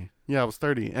 30. Yeah, I was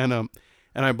 30, and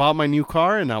I bought my new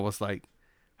car, and I was like,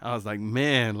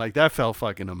 man, like that felt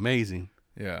fucking amazing.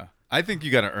 Yeah. I think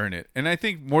you gotta earn it. And I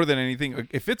think more than anything,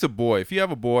 if it's a boy, if you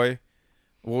have a boy,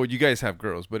 well, you guys have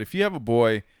girls, but if you have a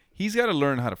boy, he's gotta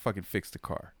learn how to fucking fix the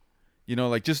car. You know,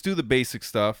 like just do the basic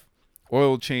stuff.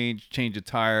 Oil change a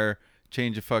tire,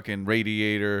 change a fucking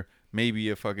radiator, maybe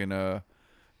a fucking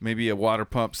maybe a water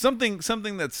pump, something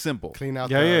that's simple. Clean out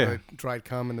Yeah, yeah. the dried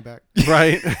cum in the back.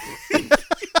 Right.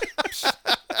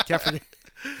 Can't forget.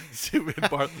 Stupid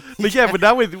part. But yeah, but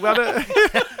that way,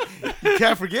 You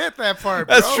can't forget that part,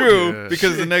 bro. That's true Yeah.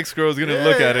 because the next girl's gonna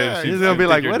look at it. yeah. And he's gonna be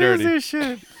like, think "What you're is dirty." this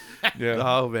shit?" Yeah.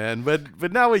 Oh man,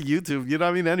 but now with YouTube, you know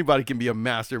what I mean? Anybody can be a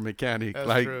master mechanic. That's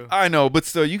like, true. I know, but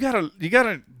still, you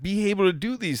gotta be able to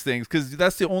do these things because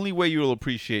that's the only way you'll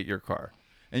appreciate your car,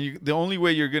 and the only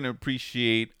way you're gonna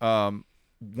appreciate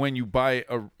when you buy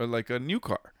a new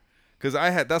car. Because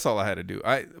that's all I had to do.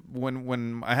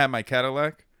 When I had my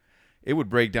Cadillac, it would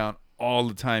break down all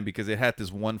the time because it had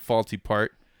this one faulty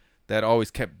part that always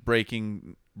kept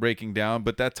breaking down.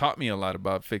 But that taught me a lot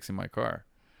about fixing my car.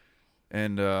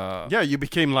 And yeah, you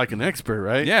became like an expert,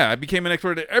 right? yeah, I became an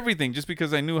expert at everything just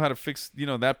because I knew how to fix,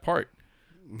 that part.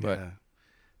 But Yeah.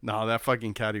 No, that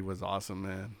fucking Caddy was awesome,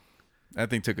 man. that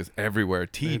thing took us everywhere.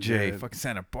 TJ, did. fucking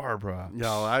Santa Barbara.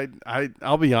 Yo,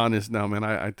 I'll be honest now, man.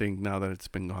 I think now that it's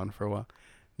been gone for a while,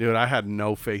 dude, I had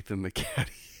no faith in the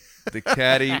Caddy. The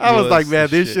Caddy. I was like, man,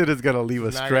 the this shit is gonna leave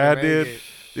us Not gonna make stranded. it.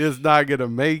 It's not gonna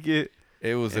make it.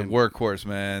 It was a workhorse,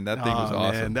 man. That thing was Oh,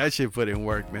 awesome. Man, that shit put in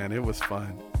work, man. It was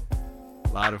fun.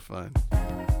 A lot of fun.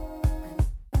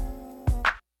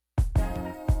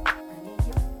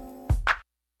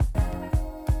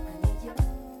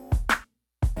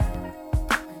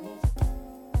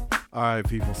 All right,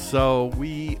 people. So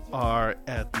we are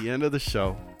at the end of the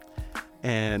show,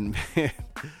 and man,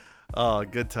 oh,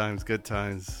 good times, good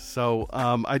times. So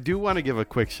I do want to give a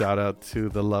quick shout out to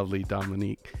the lovely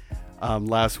Dominique.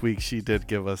 Last week she did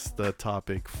give us the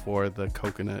topic for the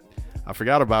coconut. I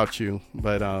forgot about you,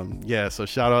 but yeah. So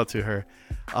shout out to her.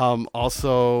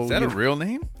 Also, Is that a real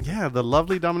name? yeah, the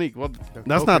lovely Dominique. Well,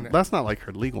 that's coconut. not like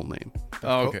her legal name.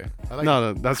 Oh, okay. I like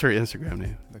No, that's her Instagram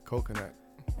name. the coconut.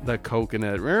 The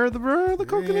coconut. Remember the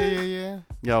coconut? Yeah.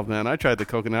 Yo, man, I tried the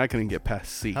coconut. I couldn't get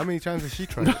past C. How many times has she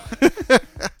tried it?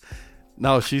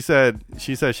 No, she said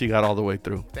she got all the way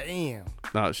through. Damn.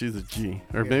 No, she's a G,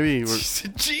 or maybe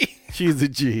Gee. she's a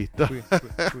G.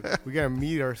 We gotta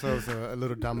meet ourselves a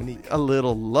little Dominique. A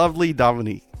little lovely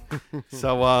Dominique.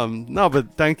 So no,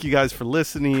 but thank you guys for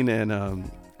listening,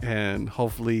 and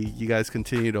hopefully you guys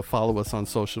continue to follow us on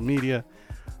social media.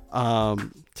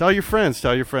 Tell your friends,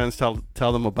 tell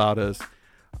them about us.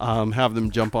 Have them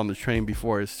jump on the train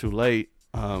before it's too late.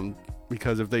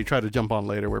 Because if they try to jump on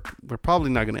later, we're probably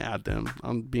not going to add them.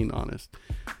 I'm being honest.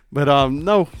 But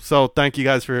no, so thank you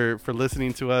guys for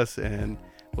listening to us, and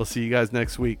we'll see you guys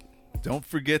next week. Don't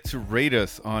forget to rate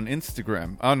us on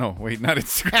Instagram. Oh, no, wait, not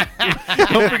Instagram.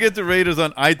 Don't forget to rate us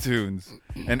on iTunes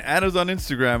and add us on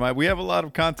Instagram. We have a lot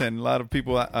of content, a lot of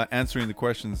people answering the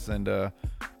questions, and I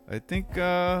think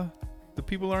the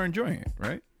people are enjoying it,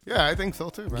 right? Yeah, I think so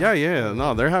too, man. Yeah.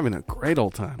 No, they're having a great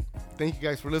old time. Thank you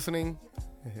guys for listening.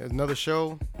 Another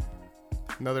show,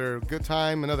 another good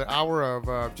time, another hour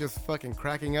of just fucking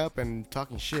cracking up and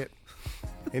talking shit.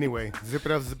 Anyway, zip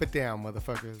it up, zip it down,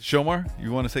 motherfuckers. Shomar,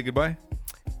 you want to say goodbye?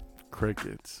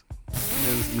 Crickets.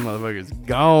 This motherfucker's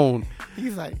gone.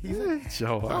 He's like,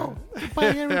 Joe Hart. bye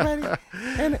everybody,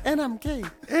 and I'm gay.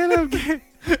 And I'm gay.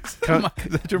 Is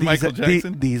that your Michael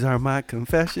Jackson? These are my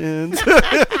confessions.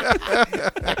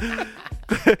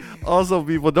 Also,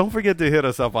 people, don't forget to hit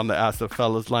us up on the Ask the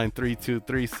Fellas line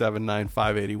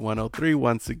 323-795-8103.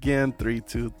 Once again,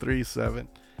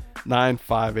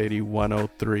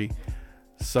 323-795-8103.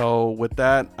 So with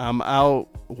that, I'm out.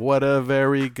 What a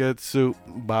very good soup.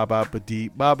 Baba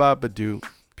badee, baba badoo.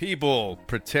 People,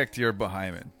 protect your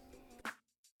behind.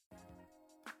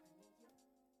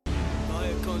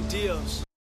 Vaya con Dios.